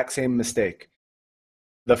this exact same mistake.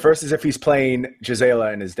 The first is if he's playing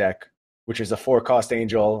Gisela in his deck, which is a 4-cost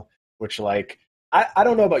angel, which I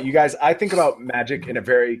don't know about you guys. I think about Magic in a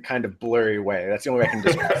very kind of blurry way. That's the only way I can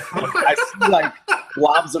describe it. I see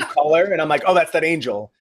blobs of color, and I'm like, oh, that's that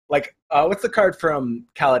angel. What's the card from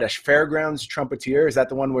Kaladesh? Fairgrounds Trumpeter. Is that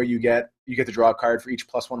the one where you get to draw a card for each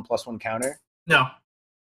 +1/+1 counter? No.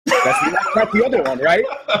 That's the other one, right?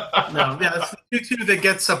 No, yeah, that's the 2/2 that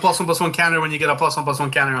gets a +1/+1 counter when you get a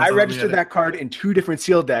 +1/+1 counter. I registered that card in 2 different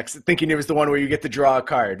sealed decks, thinking it was the one where you get to draw a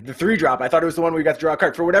card. The 3-drop, I thought it was the one where you got to draw a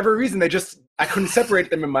card. For whatever reason, I couldn't separate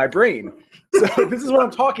them in my brain. So this is what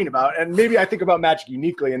I'm talking about, and maybe I think about Magic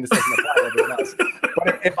uniquely, and this doesn't apply to everyone else.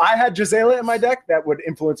 But if I had Gisela in my deck, that would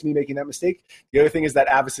influence me making that mistake. The other thing is that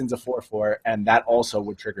Avacyn's a 4/4, and that also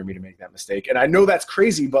would trigger me to make that mistake. And I know that's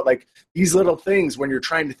crazy, but these little things, when you're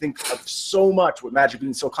trying to think of so much with Magic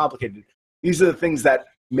being so complicated, these are the things that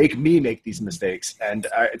make me make these mistakes. And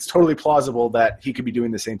it's totally plausible that he could be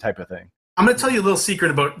doing the same type of thing. I'm going to tell you a little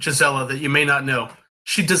secret about Gisela that you may not know.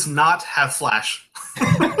 She does not have Flash.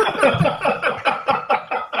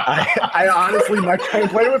 I honestly might try and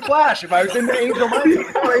play it with Flash. If I was in the Angel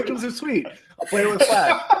mindset, oh, Angels are sweet. I'll play it with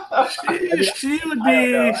Flash.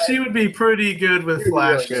 She would be pretty good with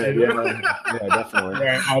Flash. Good. Yeah, definitely. All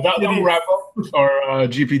right, that will wrap up our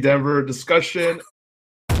GP Denver discussion.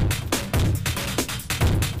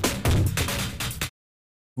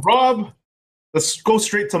 Rob, let's go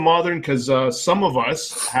straight to Modern because some of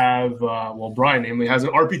us have, Brian namely, has an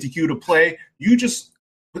RPTQ to play.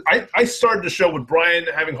 I started the show with Brian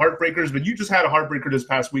having Heartbreakers, but you just had a Heartbreaker this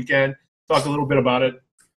past weekend. Talk a little bit about it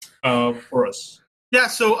for us. Yeah,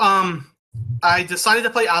 so I decided to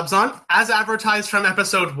play Abzan as advertised from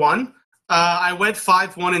episode 1. I went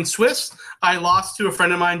 5-1 in Swiss. I lost to a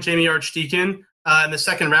friend of mine, Jamie Archdeacon, in the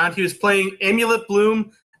second round. He was playing Amulet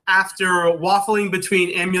Bloom. After waffling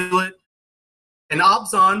between Amulet and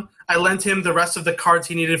Abzan, I lent him the rest of the cards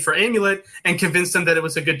he needed for Amulet and convinced him that it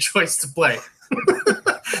was a good choice to play.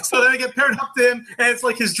 So then I get paired up to him, and it's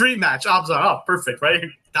like his dream match. Abzan, oh, perfect, right?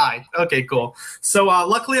 Die. Okay, cool. So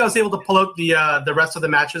luckily I was able to pull out the rest of the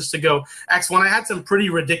matches to go X1. I had some pretty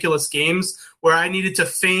ridiculous games where I needed to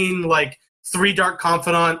feign 3 Dark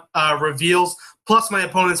Confidant reveals, plus my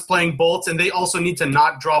opponent's playing bolts, and they also need to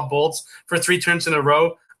not draw bolts for 3 turns in a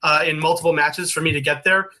row in multiple matches for me to get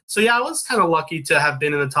there. So yeah, I was kind of lucky to have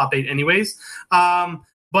been in the top 8 anyways.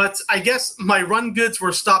 But I guess my run goods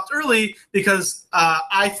were stopped early because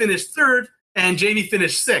I finished 3rd and Jamie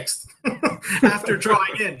finished 6th after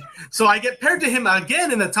drawing in. So I get paired to him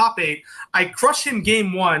again in the top 8. I crush him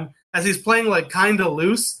game 1 as he's playing like kind of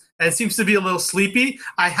loose and seems to be a little sleepy.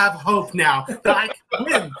 I have hope now that I can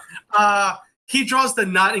win. He draws the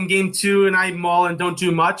nut in game 2, and I mull and don't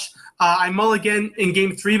do much. I mull again in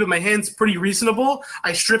game 3, but my hand's pretty reasonable.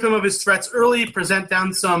 I strip him of his threats early, present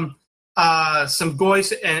down some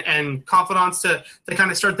Goyce and Confidants to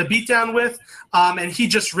kind of start the beatdown with, and he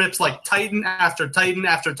just rips like Titan after Titan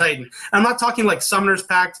after Titan. And I'm not talking like Summoner's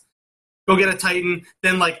Pact, go get a Titan,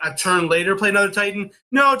 then like a turn later play another Titan.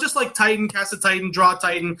 No, just like Titan, cast a Titan, draw a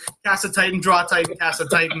Titan, cast a Titan, draw a Titan, cast a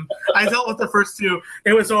Titan. I dealt with the first 2.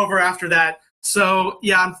 It was over after that. So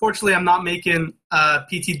yeah, unfortunately I'm not making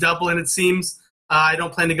PT Dublin, it seems. I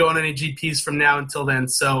don't plan to go on any GPs from now until then.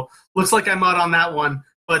 So looks like I'm out on that one.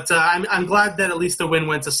 But I'm glad that at least the win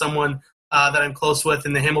went to someone that I'm close with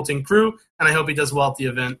in the Hamilton crew, and I hope he does well at the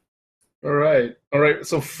event. All right.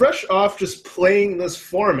 So fresh off just playing this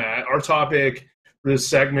format, our topic for this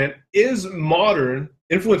segment is Modern,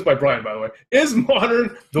 influenced by Brian, by the way, is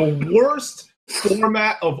Modern the worst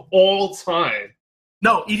format of all time?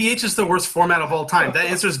 No, EDH is the worst format of all time. That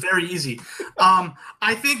answer is very easy.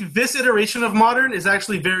 I think this iteration of Modern is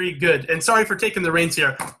actually very good. And sorry for taking the reins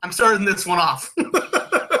here. I'm starting this one off.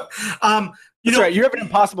 That's right. You have an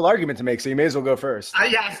impossible argument to make, so you may as well go first.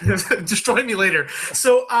 Yeah, destroy me later.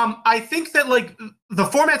 So I think that like the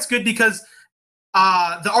format's good because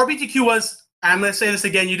the RBTQ was, and I'm going to say this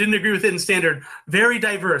again, you didn't agree with it in Standard, very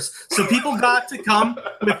diverse. So people got to come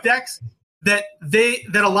with decks that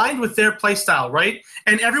aligned with their playstyle, right?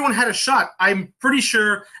 And everyone had a shot. I'm pretty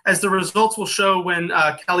sure, as the results will show when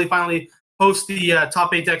Kelly finally posts the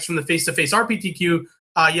top 8 decks from the face-to-face RPTQ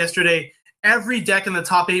yesterday, every deck in the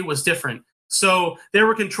top 8 was different. So there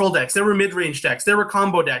were control decks, there were mid-range decks, there were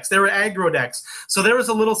combo decks, there were aggro decks. So there was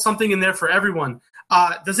a little something in there for everyone.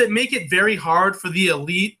 Does it make it very hard for the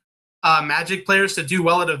elite Magic players to do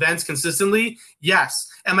well at events consistently?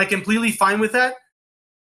 Yes. Am I completely fine with that?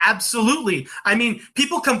 Absolutely. I mean,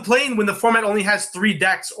 people complain when the format only has 3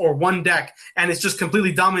 decks or 1 deck and it's just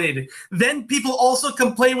completely dominated. Then people also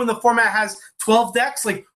complain when the format has 12 decks.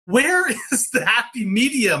 Like, where is the happy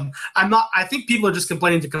medium? I think people are just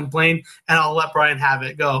complaining to complain, and I'll let Brian have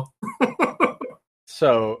it. Go.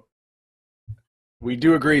 So we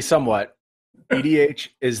do agree somewhat. EDH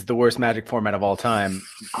is the worst Magic format of all time.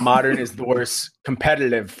 Modern is the worst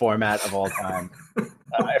competitive format of all time.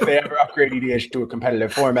 If they ever upgrade EDH to a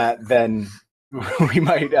competitive format, then we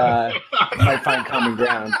might find common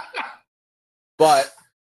ground. But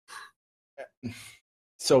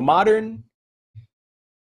so Modern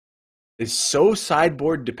is so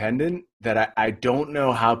sideboard dependent that I don't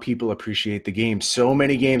know how people appreciate the game. So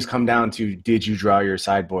many games come down to, did you draw your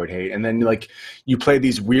sideboard hate? And then like you play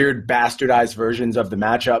these weird bastardized versions of the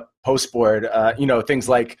matchup post board, things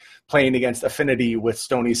like playing against Affinity with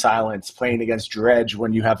Stony Silence, playing against Dredge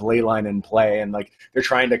when you have Leyline in play, and like they're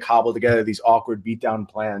trying to cobble together these awkward beatdown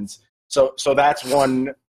plans. So that's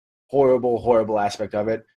one horrible aspect of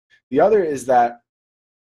it. The other is that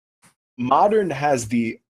Modern has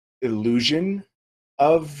the illusion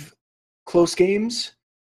of close games,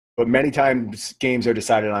 but many times games are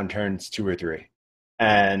decided on turns 2 or 3.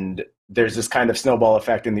 And there's this kind of snowball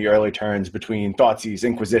effect in the early turns between Thoughtseize,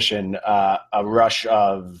 Inquisition, a rush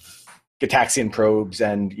of Gitaxian Probes,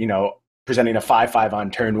 and, presenting a 5/5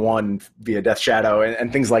 on turn 1 via Death Shadow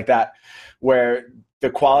and things like that, where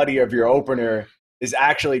the quality of your opener is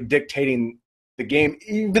actually dictating the game,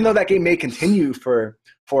 even though that game may continue for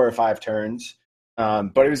 4 or 5 turns.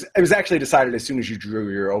 But it was actually decided as soon as you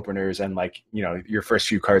drew your openers and your first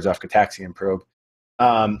few cards off Gitaxian Probe.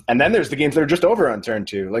 And then there's the games that are just over on turn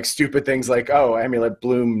 2, like stupid things like, Amulet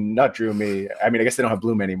Bloom nut drew me. I mean, I guess they don't have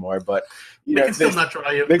Bloom anymore, but they can still nut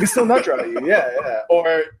draw you. They can still nut draw you, yeah.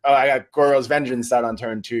 Or I got Goro's Vengeance out on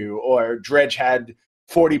turn 2, or Dredge had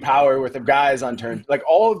 40 power worth of guys on turn. Like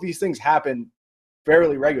all of these things happen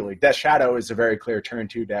fairly regularly. Death Shadow is a very clear turn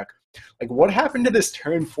 2 deck. Like what happened to this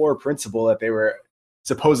turn 4 principle that they were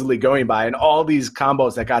supposedly going by, and all these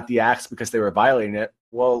combos that got the axe because they were violating it?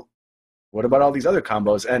 Well, what about all these other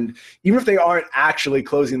combos? And even if they aren't actually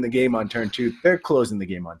closing the game on turn 2, they're closing the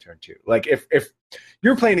game on turn 2. Like if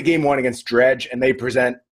you're playing a game 1 against Dredge and they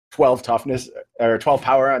present 12 toughness or 12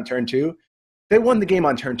 power on turn 2, they won the game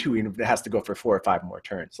on turn 2, even if it has to go for 4 or 5 more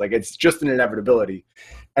turns. Like it's just an inevitability.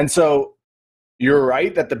 And so You're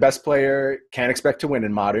right that the best player can't expect to win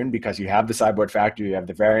in Modern because you have the sideboard factor, you have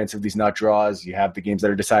the variance of these nut draws, you have the games that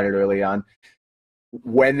are decided early on.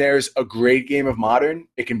 When there's a great game of Modern,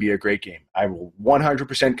 it can be a great game. I will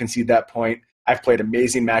 100% concede that point. I've played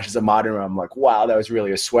amazing matches of Modern where I'm like, wow, that was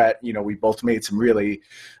really a sweat. We both made some really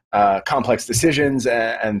complex decisions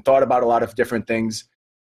and thought about a lot of different things.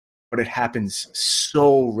 But it happens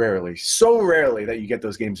so rarely that you get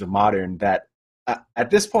those games of Modern that at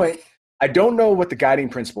this point, I don't know what the guiding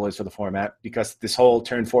principle is for the format because this whole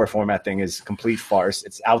turn 4 format thing is complete farce.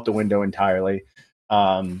 It's out the window entirely.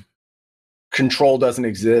 Control doesn't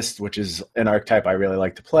exist, which is an archetype I really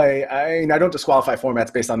like to play. I don't disqualify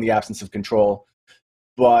formats based on the absence of control,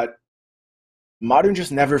 but Modern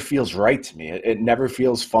just never feels right to me. It never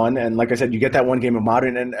feels fun. And like I said, you get that one game of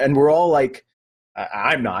Modern and we're all like,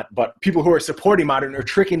 I'm not, but people who are supporting Modern are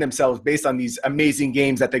tricking themselves based on these amazing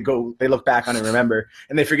games that they look back on and remember,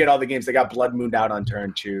 and they forget all the games. They got Blood Mooned out on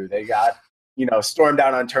turn 2. They got, Stormed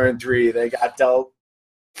out on turn 3. They got dealt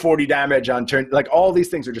 40 damage on turn. Like, all these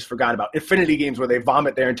things are just forgotten about. Infinity games where they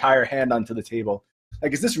vomit their entire hand onto the table.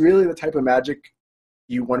 Like, is this really the type of Magic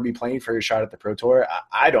you want to be playing for your shot at the Pro Tour?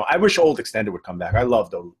 I don't. I wish Old Extended would come back. I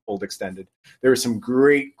loved Old Extended. There were some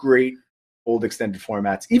great Old Extended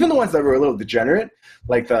formats, even the ones that were a little degenerate,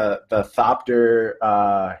 like the Thopter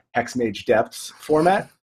Hexmage Depths format.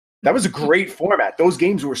 That was a great format. Those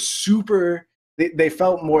games were super. They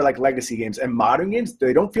felt more like legacy games, and Modern games,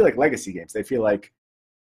 they don't feel like legacy games. They feel like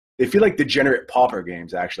degenerate Pauper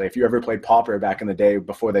games. Actually, if you ever played Pauper back in the day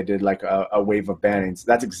before they did like a wave of bannings,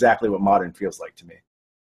 that's exactly what Modern feels like to me.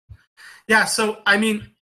 Yeah. So I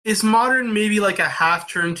mean, is Modern maybe like a half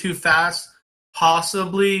turn too fast?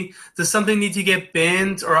 Possibly. Does something need to get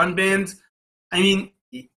banned or unbanned? I mean,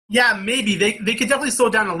 yeah, maybe. They could definitely slow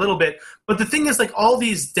down a little bit. But the thing is, like, all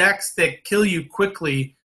these decks that kill you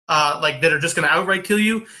quickly, like that are just going to outright kill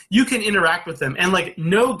you, you can interact with them. And, like,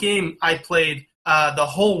 no game I played the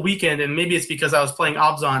whole weekend, and maybe it's because I was playing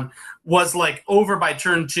Obzon, was, like, over by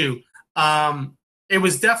turn 2. It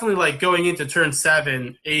was definitely, like, going into turn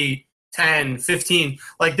 7, 8, 10, 15.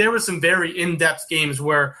 Like, there were some very in-depth games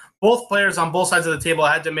where both players on both sides of the table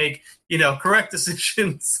had to make, correct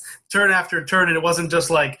decisions turn after turn, and it wasn't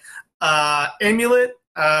just like Amulet,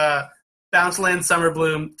 Bounce Land, Summer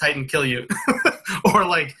Bloom, Titan, kill you, or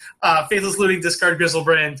like Faithless Looting, discard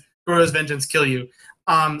Grizzlebrand, Goro's Vengeance, kill you.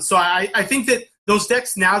 So I think that those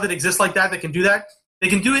decks now that exist like that can do that, they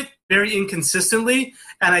can do it very inconsistently,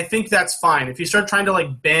 and I think that's fine. If you start trying to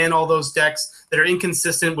like ban all those decks that are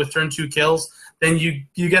inconsistent with turn 2 kills, then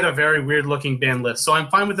you get a very weird-looking ban list. So I'm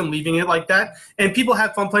fine with them leaving it like that. And people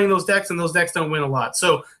have fun playing those decks, and those decks don't win a lot.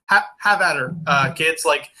 So have at her, kids.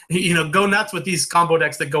 Like, go nuts with these combo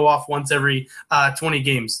decks that go off once every 20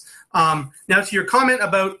 games. Now, to your comment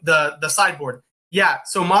about the sideboard. Yeah,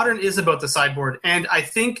 so Modern is about the sideboard. And I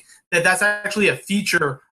think that that's actually a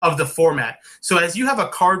feature of the format. So as you have a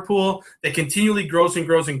card pool that continually grows and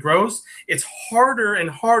grows and grows, it's harder and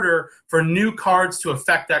harder for new cards to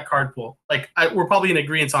affect that card pool. Like, we're probably in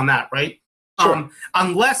agreement on that, right? Sure.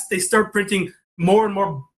 Unless they start printing more and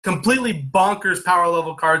more completely bonkers power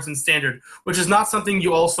level cards in Standard, which is not something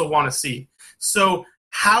you also want to see. So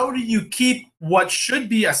how do you keep what should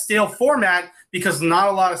be a stale format, because not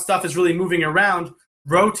a lot of stuff is really moving around,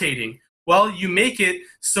 rotating? Well, you make it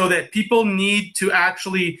so that people need to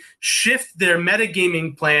actually shift their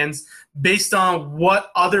metagaming plans based on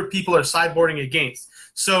what other people are sideboarding against.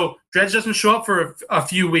 So Dredge doesn't show up for a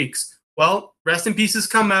few weeks. Well, Rest in Pieces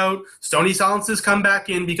come out, Stony Silences come back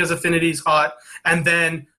in because Affinity's hot, and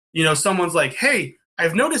then, someone's like, hey,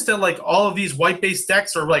 I've noticed that like all of these white-based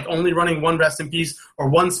decks are like only running one Rest in Peace or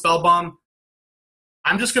one Spellbomb.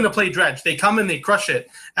 I'm just going to play Dredge. They come and they crush it.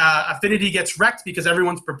 Affinity gets wrecked because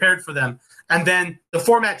everyone's prepared for them. And then the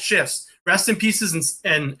format shifts. Rest in Pieces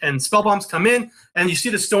and Spellbombs come in, and you see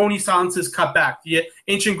the Stony Silences cut back. The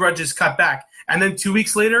Ancient Grudges cut back. And then 2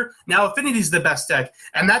 weeks later, now Affinity's the best deck.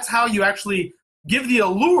 And that's how you actually give the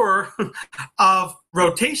allure of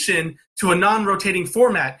rotation to a non-rotating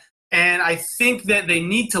format. And I think that they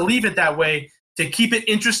need to leave it that way to keep it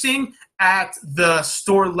interesting at the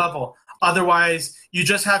store level. Otherwise, you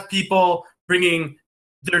just have people bringing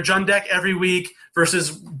their Jund deck every week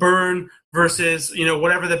versus Burn versus,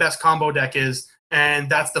 whatever the best combo deck is. And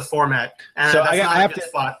that's the format. And so that's I not have a good to,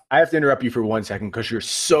 spot. I have to interrupt you for 1 second because you're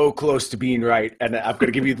so close to being right. And I'm going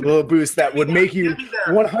to give you the little boost that would make you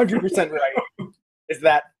 100% right. Is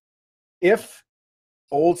that if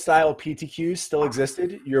old style PTQs still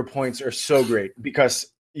existed, your points are so great because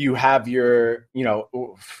you have your,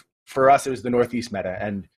 for us, it was the Northeast meta.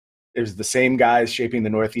 And it was the same guys shaping the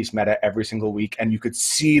Northeast meta every single week, and you could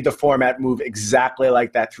see the format move exactly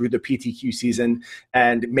like that through the PTQ season,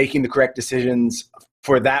 and making the correct decisions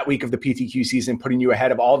for that week of the PTQ season, putting you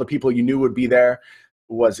ahead of all the people you knew would be there,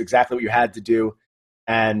 was exactly what you had to do.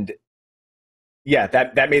 And yeah,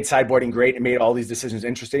 that made sideboarding great. It made all these decisions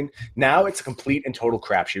interesting. Now it's a complete and total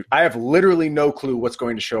crapshoot. I have literally no clue what's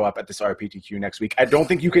going to show up at this RPTQ next week. I don't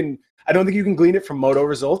think you can glean it from Moto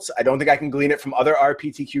results. I don't think I can glean it from other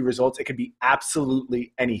RPTQ results. It could be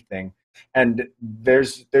absolutely anything. And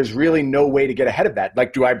there's really no way to get ahead of that.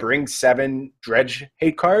 Like, do I bring 7 Dredge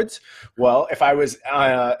hate cards? Well, if I was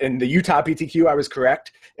in the Utah PTQ, I was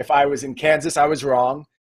correct. If I was in Kansas, I was wrong.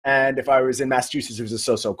 And if I was in Massachusetts, it was a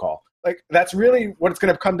so-so call. Like, that's really what it's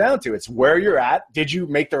going to come down to. It's where you're at. Did you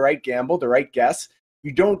make the right gamble, the right guess?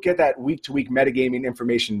 You don't get that week-to-week metagaming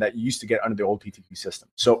information that you used to get under the old PTQ system.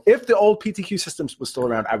 So if the old PTQ system was still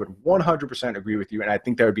around, I would 100% agree with you, and I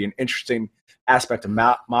think that would be an interesting aspect of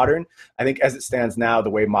Modern. I think as it stands now, the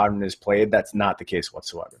way Modern is played, that's not the case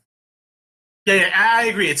whatsoever. Yeah, I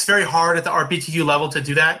agree. It's very hard at the RPTQ level to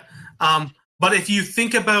do that. But if you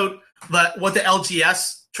think about what the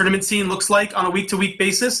LGS tournament scene looks like on a week-to-week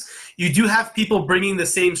basis, you do have people bringing the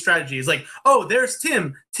same strategy. It's like, oh, there's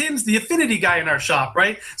Tim. Tim's the Affinity guy in our shop,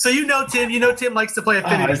 right? So Tim likes to play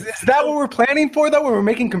Affinity. Is that what we're planning for, though? When we're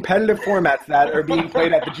making competitive formats that are being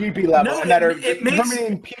played at the GP level and that are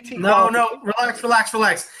determining PT? No,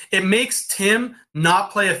 relax. It makes Tim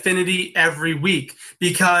not play Affinity every week,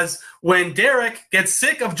 because when Derek gets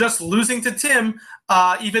sick of just losing to Tim,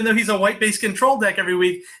 even though he's a white-based control deck every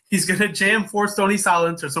week, he's going to jam 4 Stony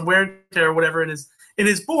Silence or some Wear and Tear or whatever in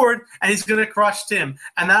his board, and he's going to crush Tim.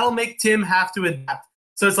 And that'll make Tim have to adapt.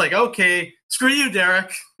 So it's like, okay, screw you,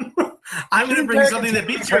 Derek. I'm going to bring something that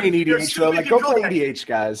beats your EDH, though. Like, go play EDH,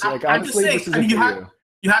 guys. Like, honestly, this isn't for you.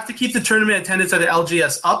 You have to keep the tournament attendance at the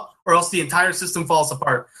LGS up, or else the entire system falls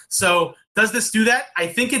apart. So does this do that? I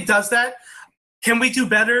think it does that. Can we do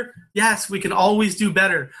better? Yes, we can always do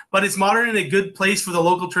better. But is Modern in a good place for the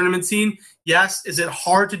local tournament scene? Yes. Is it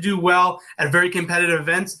hard to do well at very competitive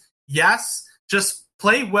events? Yes. Just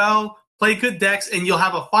play well, play good decks, and you'll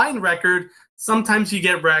have a fine record. Sometimes you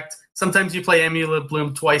get wrecked. Sometimes you play Amulet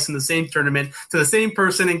Bloom twice in the same tournament to the same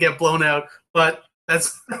person and get blown out. But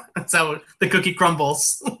that's how the cookie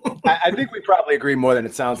crumbles. I think we probably agree more than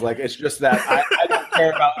it sounds like. It's just that I don't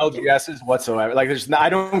care about LGSs whatsoever. Like, I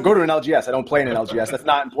don't go to an LGS. I don't play in an LGS. That's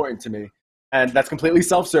not important to me. And that's completely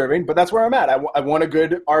self-serving, but that's where I'm at. I want a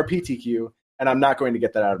good RPTQ, and I'm not going to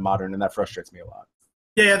get that out of Modern, and that frustrates me a lot.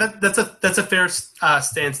 Yeah, that's a fair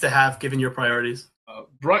stance to have, given your priorities.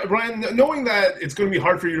 Brian, knowing that it's going to be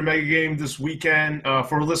hard for you to mega game this weekend,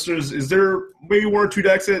 for listeners, is there maybe 1 or 2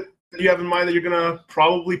 decks that you have in mind that you're going to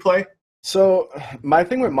probably play? So my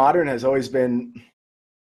thing with Modern has always been,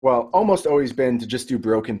 well, almost always been to just do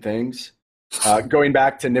broken things. Going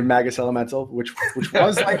back to Niv Magus Elemental, which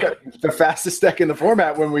was like the fastest deck in the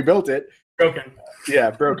format when we built it. Broken.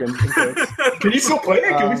 Yeah, broken. Can you still play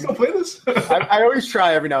it? Can we still play this? I always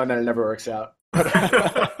try every now and then. It never works out.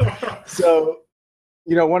 So,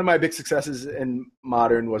 one of my big successes in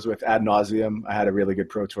Modern was with Ad Nauseam. I had a really good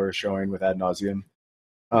Pro Tour showing with Ad Nauseam,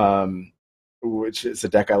 which is a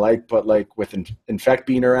deck I like. But like with Infect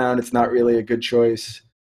being around, it's not really a good choice.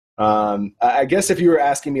 I guess if you were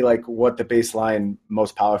asking me like what the baseline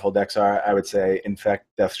most powerful decks are, I would say Infect,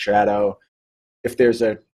 Death Shadow. If there's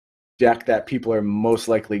a deck that people are most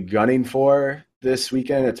likely gunning for this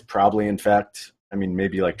weekend, it's probably Infect. I mean,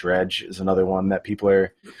 maybe like Dredge is another one that people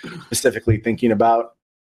are specifically thinking about.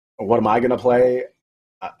 What am I going to play?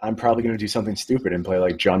 I'm probably going to do something stupid and play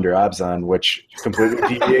like Junder Abzan, which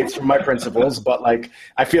completely deviates from my principles. But like,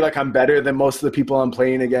 I feel like I'm better than most of the people I'm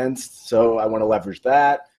playing against, so I want to leverage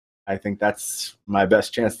that. I think that's my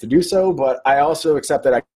best chance to do so. But I also accept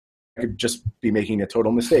that I could just be making a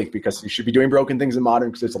total mistake, because you should be doing broken things in Modern,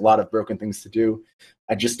 because there's a lot of broken things to do.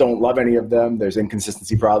 I just don't love any of them. There's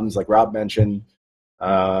inconsistency problems, like Rob mentioned.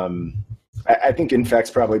 I think Infect's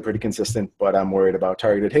probably pretty consistent, but I'm worried about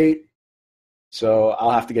targeted hate. So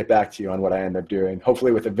I'll have to get back to you on what I end up doing,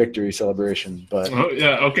 hopefully with a victory celebration. But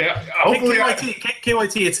yeah, okay. Hopefully,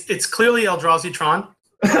 KYT, it's clearly Eldrazi Tron.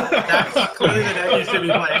 That's clearly the deck you should be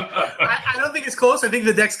playing. I don't think it's close. I think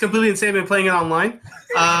the deck's completely insane when playing it online.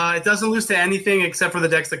 It doesn't lose to anything except for the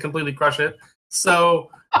decks that completely crush it. So,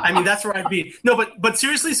 I mean, that's where I'd be. No, but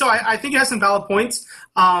seriously, so I think it has some valid points.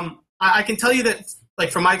 I can tell you that,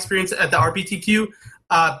 like, from my experience at the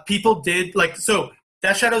RPTQ, people did, like, so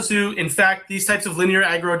Death Shadow Zoo, in fact, these types of linear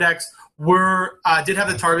aggro decks did have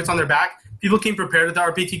the targets on their back. People came prepared at the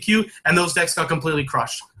RPTQ, and those decks got completely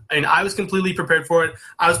crushed. I mean, I was completely prepared for it.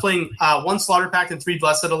 I was playing 1 Slaughter Pact and 3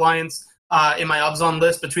 Blessed Alliance in my Obzon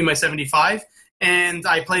list between my 75, and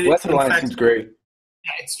I played Blessed it. Alliance seems great.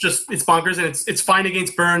 Yeah, it's bonkers, and it's fine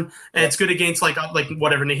against burn, and it's good against like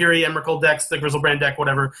whatever Nahiri, Emrakul decks, the Grizzlebrand deck,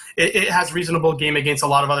 whatever. It has reasonable game against a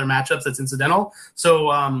lot of other matchups. That's incidental. So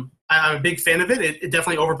I'm a big fan of it. It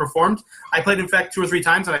definitely overperformed. I played Infect 2 or 3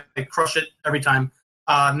 times, and I crush it every time.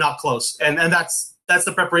 Not close, and that's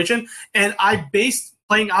the preparation. And I based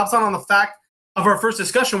playing Absalom on the fact of our first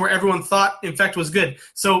discussion where everyone thought Infect was good.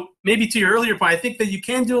 So maybe to your earlier point, I think that you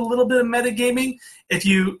can do a little bit of metagaming if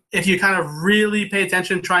you kind of really pay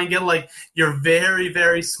attention, try and get like your very,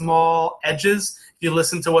 very small edges. If you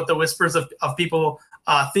listen to what the whispers of people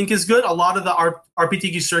think is good, a lot of the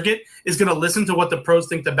RPTQ circuit is going to listen to what the pros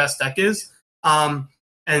think the best deck is. And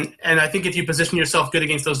I think if you position yourself good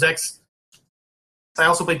against those decks, I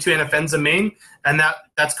also played 2 Anafenza main, and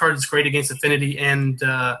that's card is great against Affinity and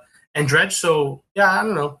Dredge. So yeah, I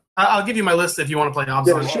don't know. I'll give you my list if you want to play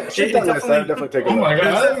Obzon. Yeah, shoot that list. I'll definitely take it. Oh my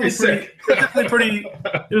god, that'd be sick. Definitely pretty.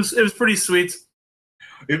 It was pretty sweet.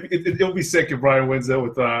 It'll be sick if Brian wins it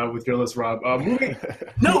with your list, Rob.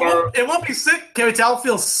 No, it won't be sick. Kevin, I'll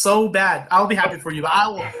feel so bad. I'll be happy for you, but I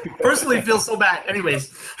will personally feel so bad.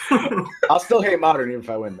 Anyways, I'll still hate Modern even if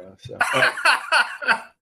I win, though. So.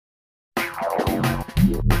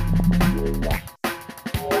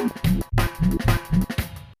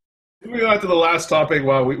 Moving on to the last topic.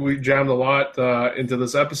 Wow, we jammed a lot into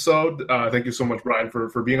this episode. Thank you so much, Brian,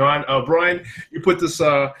 for being on. Brian, you put this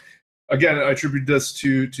again. I attribute this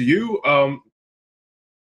to you.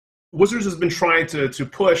 Wizards has been trying to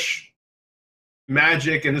push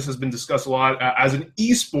Magic, and this has been discussed a lot as an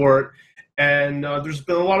esport. And there's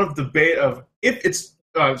been a lot of debate of if it's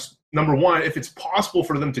number one, if it's possible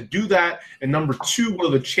for them to do that, and number two, what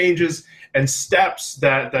are the changes and steps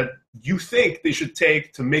that you think they should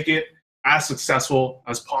take to make it as successful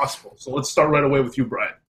as possible. So let's start right away with you,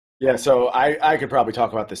 Brian. Yeah, so I could probably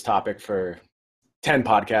talk about this topic for 10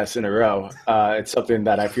 podcasts in a row. It's something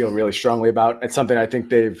that I feel really strongly about. It's something I think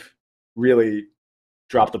they've really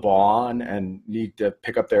dropped the ball on and need to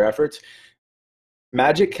pick up their efforts.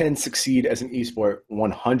 Magic can succeed as an esport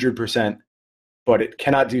 100%, but it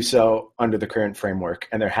cannot do so under the current framework,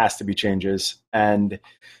 and there has to be changes. And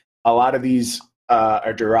a lot of these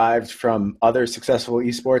are derived from other successful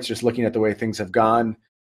esports, just looking at the way things have gone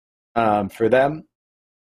for them.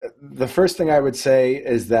 The first thing I would say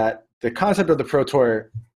is that the concept of the Pro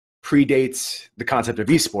Tour predates the concept of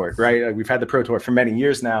esport, right? Like, we've had the Pro Tour for many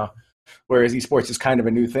years now, whereas esports is kind of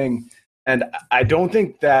a new thing. And I don't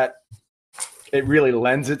think that it really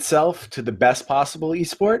lends itself to the best possible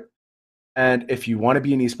esport. And if you want to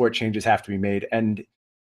be an esport, changes have to be made. And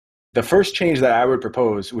the first change that I would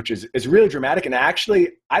propose, which is really dramatic, and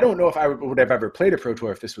actually, I don't know if I would have ever played a Pro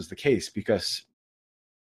Tour if this was the case, because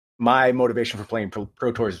my motivation for playing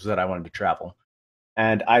Pro Tours was that I wanted to travel.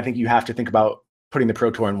 And I think you have to think about putting the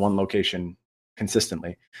Pro Tour in one location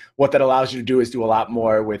consistently. What that allows you to do is do a lot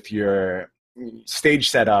more with your stage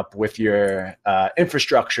setup, with your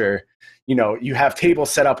infrastructure. You know, you have tables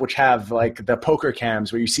set up which have like the poker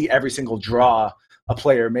cams where you see every single draw a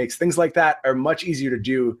player makes. Things like that are much easier to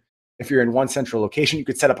do if you're in one central location. You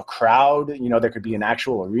could set up a crowd, you know, there could be an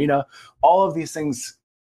actual arena. All of these things,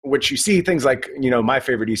 which you see things like, you know, my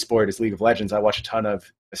favorite esport is League of Legends. I watch a ton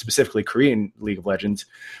of specifically Korean League of Legends,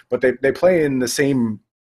 but they play in the same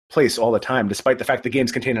place all the time, despite the fact the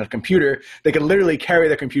game's contained on a computer. They can literally carry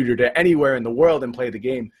their computer to anywhere in the world and play the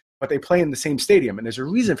game, but they play in the same stadium. And there's a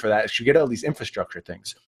reason for that. Is you get all these infrastructure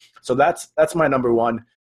things. So that's my number one.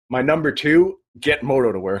 My number two, get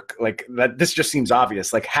Moto to work. Like that, this just seems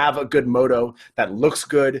obvious. Like, have a good Moto that looks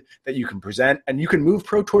good, that you can present, and you can move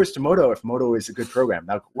Pro Tours to Moto if Moto is a good program.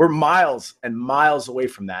 Now, we're miles and miles away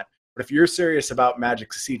from that. But if you're serious about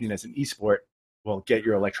Magic succeeding as an esport, well, get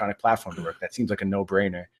your electronic platform to work. That seems like a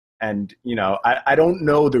no-brainer. And, you know, I don't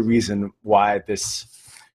know the reason why this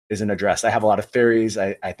isn't addressed. I have a lot of theories.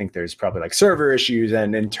 I think there's probably like server issues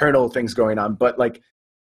and internal things going on. But like,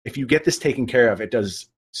 if you get this taken care of, it does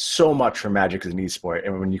so much for Magic as an esport.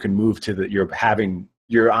 And when you can move to you're having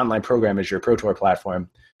your online program as your Pro Tour platform,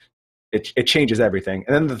 it changes everything.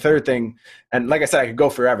 And then the third thing, and like I said, I could go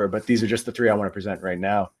forever, but these are just the three I want to present right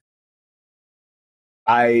now.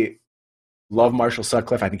 I love Marshall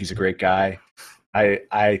Sutcliffe. I think he's a great guy.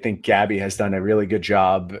 I think Gabby has done a really good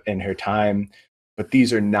job in her time, but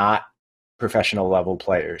these are not professional level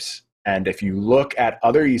players. And if you look at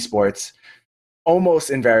other esports, almost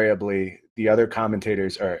invariably, the other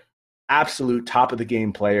commentators are absolute top of the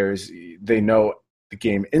game players. They know the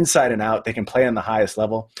game inside and out. They can play on the highest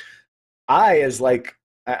level. I, as like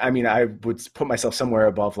I mean, I would put myself somewhere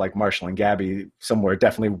above like Marshall and Gabby, somewhere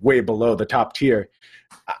definitely way below the top tier.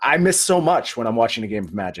 I miss so much when I'm watching a game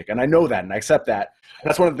of Magic, and I know that, and I accept that. And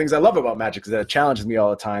that's one of the things I love about Magic, is that it challenges me all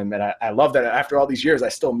the time, and I love that after all these years, I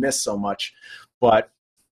still miss so much. But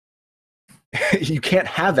you can't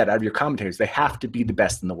have that out of your commentators. They have to be the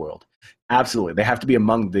best in the world. Absolutely. They have to be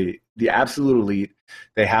among the absolute elite.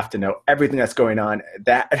 They have to know everything that's going on.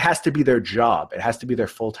 That it has to be their job. It has to be their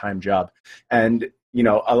full-time job. And, you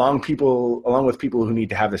know, along with people who need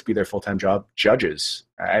to have this be their full-time job, judges.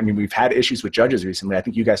 I mean, we've had issues with judges recently. I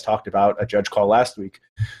think you guys talked about a judge call last week.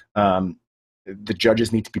 The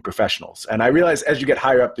judges need to be professionals. And I realize as you get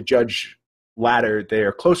higher up the judge ladder, they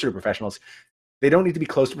are closer to professionals. They don't need to be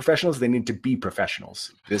close to professionals. They need to be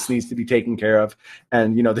professionals. This needs to be taken care of.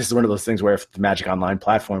 And, you know, this is one of those things where if the Magic Online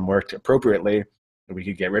platform worked appropriately, we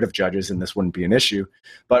could get rid of judges and this wouldn't be an issue.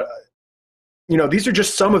 But, you know, these are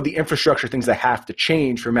just some of the infrastructure things that have to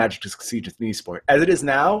change for Magic to succeed as an esport. As it is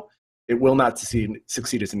now, it will not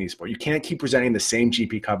succeed as an esport. You can't keep presenting the same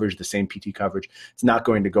GP coverage, the same PT coverage. It's not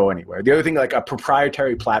going to go anywhere. The other thing, like a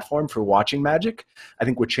proprietary platform for watching Magic, I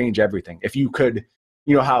think would change everything. If you could,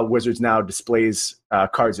 you know how Wizards now displays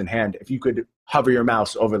cards in hand. If you could hover your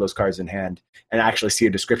mouse over those cards in hand and actually see a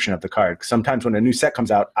description of the card. 'Cause sometimes when a new set comes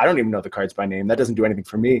out, I don't even know the cards by name. That doesn't do anything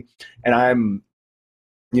for me. And I'm,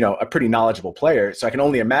 you know, a pretty knowledgeable player. So I can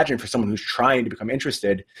only imagine for someone who's trying to become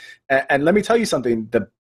interested. And let me tell you something, the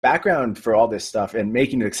background for all this stuff and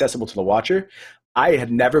making it accessible to the watcher, I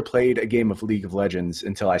had never played a game of League of Legends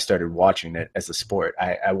until I started watching it as a sport.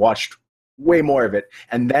 I watched way more of it,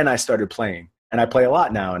 and then I started playing. And I play a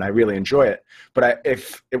lot now, and I really enjoy it. But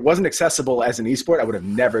if it wasn't accessible as an esport, I would have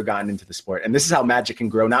never gotten into the sport. And this is how Magic can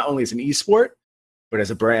grow, not only as an esport, but as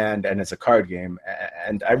a brand and as a card game.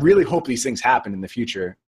 And I really hope these things happen in the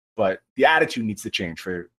future. But the attitude needs to change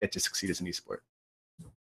for it to succeed as an esport.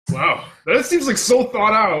 Wow, that seems like so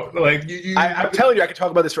thought out. Like I'm telling you, I could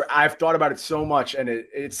talk about this I've thought about it so much, and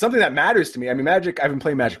it's something that matters to me. I mean, Magic, I've been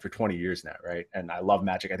playing Magic for 20 years now, right? And I love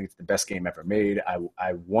Magic. I think it's the best game ever made.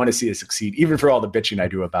 I want to see it succeed, even for all the bitching I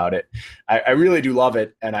do about it. I really do love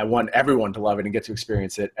it, and I want everyone to love it and get to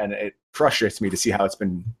experience it. And it frustrates me to see how it's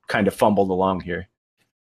been kind of fumbled along here.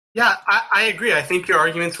 Yeah, I agree. I think your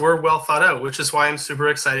arguments were well thought out, which is why I'm super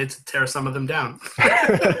excited to tear some of them down.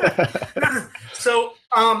 So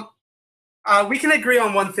we can agree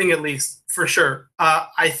on one thing at least, for sure.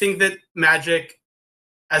 I think that Magic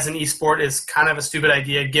as an esport is kind of a stupid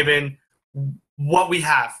idea given what we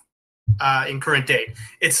have in current day.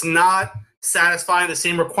 It's not satisfying the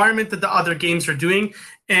same requirement that the other games are doing.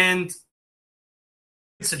 And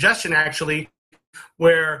suggestion, actually,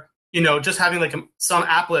 where, you know, just having like some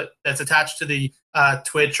applet that's attached to the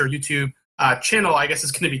Twitch or YouTube channel, I guess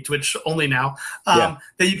it's going to be Twitch only now, that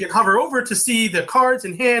you can hover over to see the cards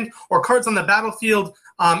in hand or cards on the battlefield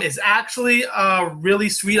is actually a really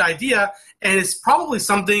sweet idea. And it's probably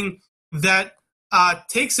something that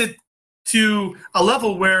takes it to a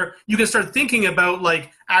level where you can start thinking about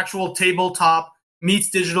like actual tabletop meets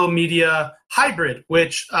digital media hybrid,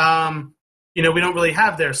 which, you know, we don't really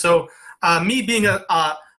have there. So me being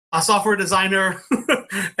a software designer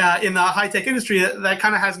in the high-tech industry, that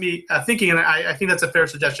kind of has me thinking, and I think that's a fair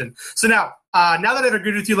suggestion. So now that I've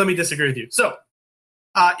agreed with you, let me disagree with you. So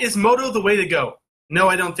is Moto the way to go? No,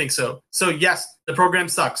 I don't think so. So yes, the program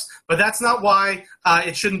sucks, but that's not why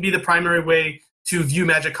it shouldn't be the primary way to view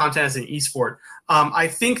Magic content as an esport. I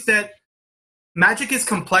think that Magic is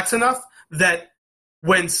complex enough that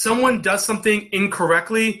when someone does something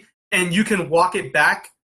incorrectly and you can walk it back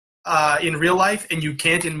in real life and you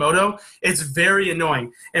can't in Moto, it's very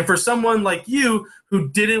annoying. And for someone like you who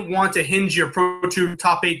didn't want to hinge your Pro Tour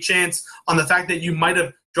top 8 chance on the fact that you might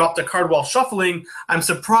have dropped a card while shuffling, I'm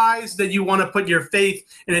surprised that you want to put your faith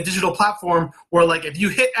in a digital platform where, like, if you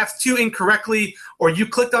hit F2 incorrectly or you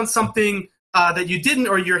clicked on something that you didn't,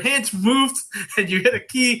 or your hands moved and you hit a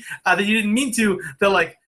key that you didn't mean to, they're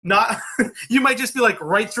like, not you might just be like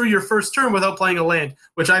right through your first turn without playing a land,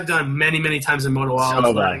 which I've done many times in Moto.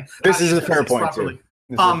 This is a fair point too.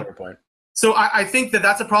 This is a fair point. So I think that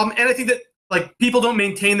that's a problem, and I think that like people don't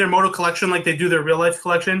maintain their Moto collection like they do their real life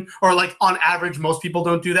collection, or like on average most people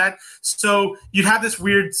don't do that. So you'd have this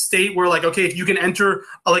weird state where like, okay, if you can enter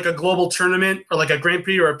like a global tournament or like a Grand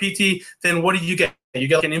Prix or a PT, then what do you get? You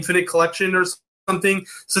get like an infinite collection or something.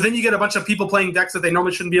 So then you get a bunch of people playing decks that they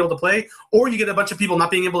normally shouldn't be able to play, or you get a bunch of people not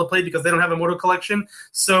being able to play because they don't have a Moto collection.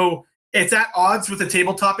 So it's at odds with the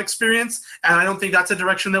tabletop experience, and I don't think that's a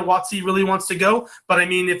direction that WotC really wants to go. But I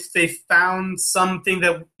mean, if they found something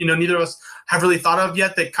that, you know, neither of us have really thought of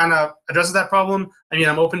yet that kind of addresses that problem, I mean,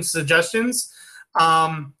 I'm open to suggestions.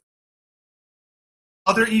 Other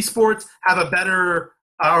other esports have a better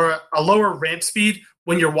or a lower ramp speed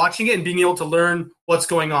when you're watching it and being able to learn what's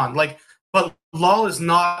going on. Like, but LoL is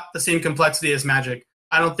not the same complexity as Magic.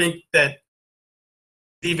 I don't think that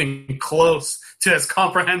even close to as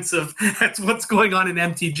comprehensive as what's going on in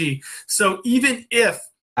MTG. So even if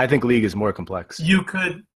I think League is more complex. You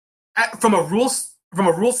could, from a rule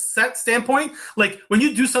set standpoint, like when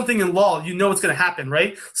you do something in LoL, you know what's going to happen,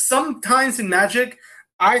 right? Sometimes in Magic,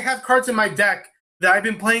 I have cards in my deck that I've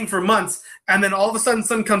been playing for months, and then all of a sudden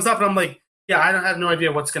something comes up, and I'm like, yeah, I don't have no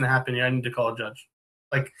idea what's going to happen here. I need to call a judge.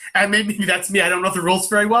 Like, and maybe that's me. I don't know the rules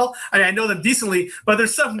very well. I mean, I know them decently, but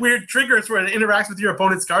there's some weird triggers where it interacts with your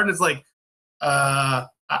opponent's card, and it's like, I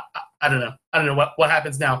don't know. I don't know what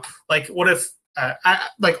happens now. Like, what if,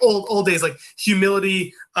 like old days, like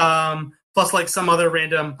humility, plus like some other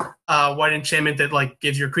random white enchantment that like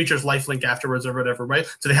gives your creatures lifelink afterwards or whatever, right?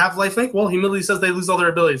 Do they have lifelink? Well, humility says they lose all their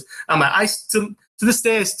abilities. To this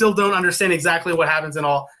day, I still don't understand exactly what happens in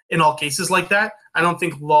all cases like that. I don't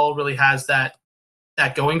think LoL really has that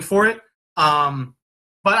going for it. But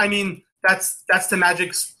I mean, that's the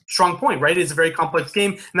Magic's strong point, right? It's a very complex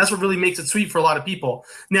game, and that's what really makes it sweet for a lot of people.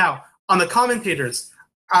 Now, on the commentators,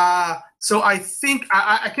 so I think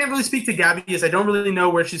I can't really speak to Gabby as I don't really know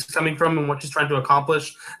where she's coming from and what she's trying to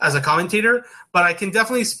accomplish as a commentator, but I can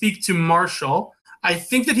definitely speak to Marshall. I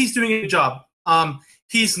think that he's doing a good job.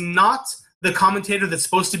 He's not the commentator that's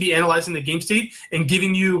supposed to be analyzing the game state and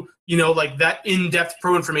giving you, like that in-depth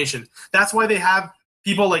pro information. That's why they have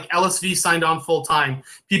people like LSV signed on full-time,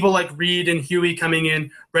 people like Reed and Huey coming in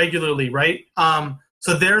regularly, right?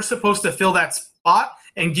 So they're supposed to fill that spot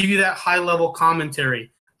and give you that high-level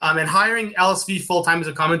commentary. And hiring LSV full-time as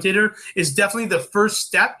a commentator is definitely the first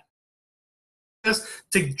step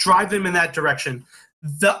to drive them in that direction.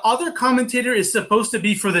 The other commentator is supposed to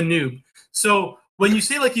be for the noob. So when you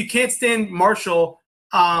say, like, you can't stand Marshall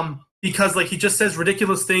because, like, he just says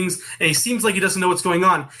ridiculous things and he seems like he doesn't know what's going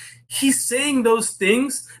on, he's saying those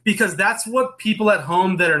things because that's what people at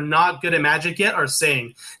home that are not good at Magic yet are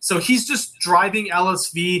saying. So he's just driving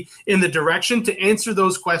LSV in the direction to answer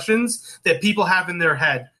those questions that people have in their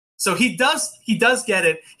head. So he does get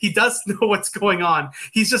it. He does know what's going on.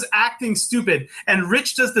 He's just acting stupid. And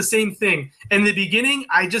Rich does the same thing. In the beginning,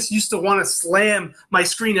 I just used to want to slam my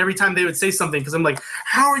screen every time they would say something because I'm like,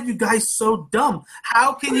 how are you guys so dumb?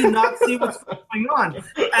 How can you not see what's going on?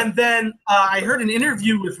 And then I heard an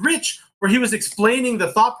interview with Rich where he was explaining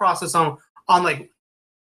the thought process on like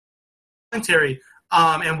commentary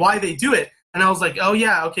and why they do it. And I was like, oh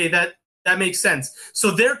yeah, okay, that makes sense.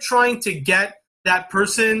 So they're trying to get that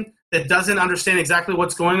person that doesn't understand exactly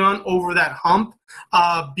what's going on over that hump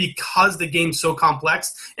because the game's so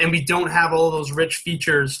complex and we don't have all those rich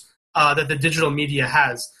features that the digital media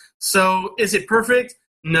has. So is it perfect?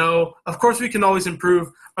 No. Of course we can always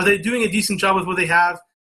improve. Are they doing a decent job with what they have?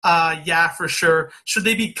 Yeah, for sure. Should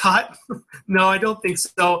they be cut? No, I don't think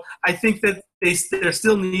so. I think that they're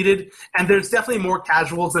still needed, and there's definitely more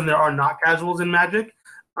casuals than there are not casuals in Magic.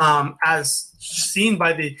 As seen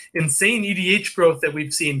by the insane EDH growth that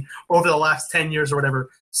we've seen over the last 10 years or whatever.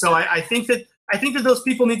 So I think that those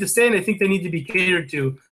people need to stay, and I think they need to be catered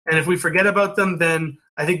to. And if we forget about them, then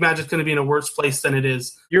I think Magic's going to be in a worse place than it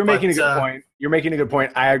is. You're making a good point. You're making a good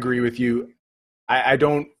point. I agree with you. I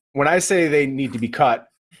don't. When I say they need to be cut,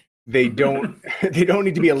 they don't. They don't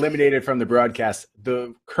need to be eliminated from the broadcast.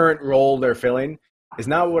 The current role they're filling is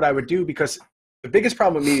not what I would do, because the biggest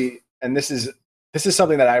problem with me, and this is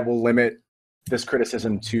something that I will limit this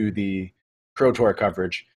criticism to the Pro Tour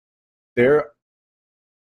coverage. There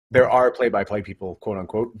are play-by-play people, quote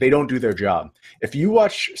unquote. They don't do their job. If you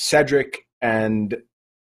watch Cedric and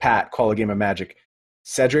Pat call a game of Magic,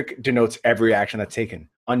 Cedric denotes every action that's taken.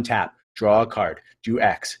 Untap, draw a card, do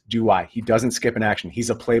X, do Y. He doesn't skip an action.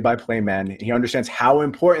 He's a play-by-play man. He understands how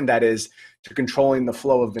important that is to controlling the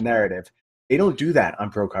flow of the narrative. They don't do that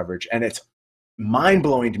on pro coverage, and it's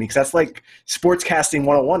mind-blowing to me, because that's like sportscasting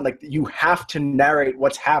 101. Like, you have to narrate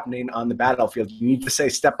what's happening on the battlefield. You need to say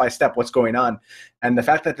step by step what's going on, and the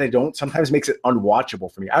fact that they don't sometimes makes it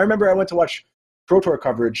unwatchable for me. I remember I went to watch Pro Tour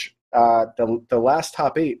coverage, the last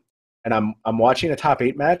top 8, and I'm watching a top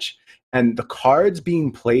 8 match, and the cards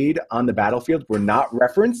being played on the battlefield were not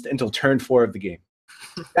referenced until turn 4 of the game.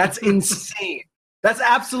 That's insane. That's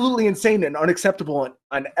absolutely insane and unacceptable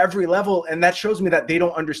on every level, and that shows me that they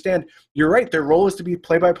don't understand. You're right, their role is to be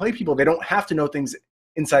play-by-play people. They don't have to know things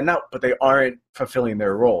inside and out, but they aren't fulfilling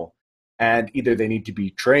their role. And either they need to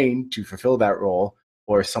be trained to fulfill that role,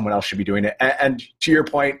 or someone else should be doing it. And to your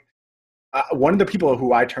point, one of the people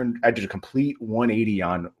who I did a complete 180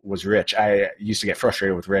 on was Rich. I used to get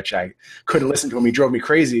frustrated with Rich. I couldn't listen to him. He drove me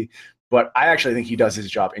crazy. But I actually think he does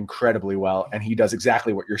his job incredibly well, and he does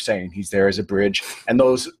exactly what you're saying. He's there as a bridge, and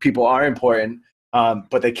those people are important,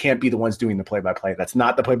 but they can't be the ones doing the play-by-play. That's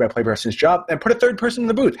not the play-by-play person's job. And put a third person in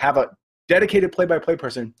the booth. Have a dedicated play-by-play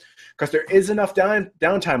person, because there is enough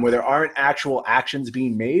downtime where there aren't actual actions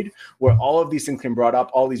being made, where all of these things can be brought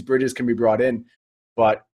up, all these bridges can be brought in,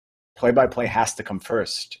 but play-by-play has to come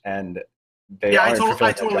first, and they I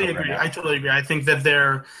totally agree. I totally agree. I think that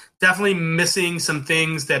they're definitely missing some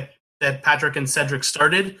things that Patrick and Cedric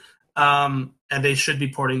started, and they should be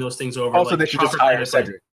porting those things over. Also, they should just hire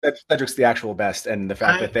Cedric. Cedric's the actual best, and the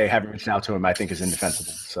fact that they haven't reached out to him, I think, is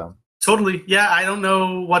indefensible. So totally, yeah. I don't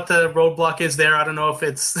know what the roadblock is there. I don't know if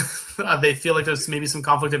it's they feel like there's maybe some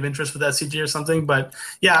conflict of interest with SCG or something. But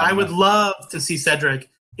yeah, I would love to see Cedric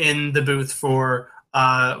in the booth for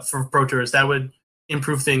Pro Tours. That would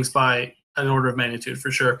improve things by an order of magnitude for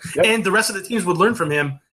sure. Yep. And the rest of the teams would learn from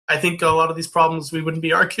him. I think a lot of these problems we wouldn't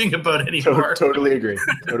be arguing about anymore. Totally agree.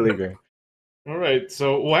 All right,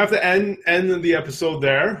 so we'll have to end the episode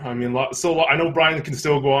there. I mean, so I know Brian can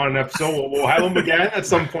still go on an episode. We'll have him again at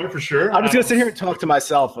some point for sure. I'm just going to sit here and talk to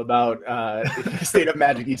myself about the state of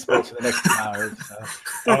Magic esports for the next 2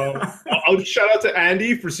 hours. I'll just shout out to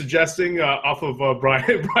Andy for suggesting off of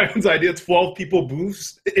Brian's idea, 12 people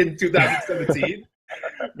booths in 2017.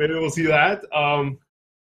 Maybe we'll see that.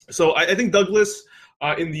 So I think Douglas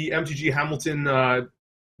in the MTG Hamilton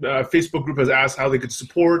Facebook group has asked how they could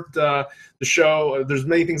support the show. There's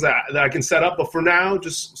many things that I can set up, but for now,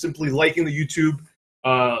 just simply liking the YouTube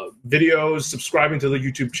videos, subscribing to the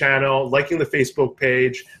YouTube channel, liking the Facebook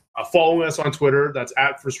page, following us on Twitter. That's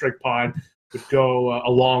 @FirstStrikePod would go a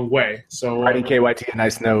long way. So writing KYT a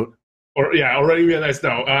nice note. Writing me a nice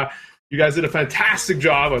note. You guys did a fantastic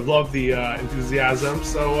job. I love the enthusiasm.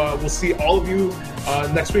 So we'll see all of you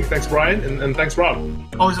next week. Thanks, Brian, and thanks, Rob.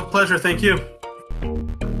 Always a pleasure. Thank you.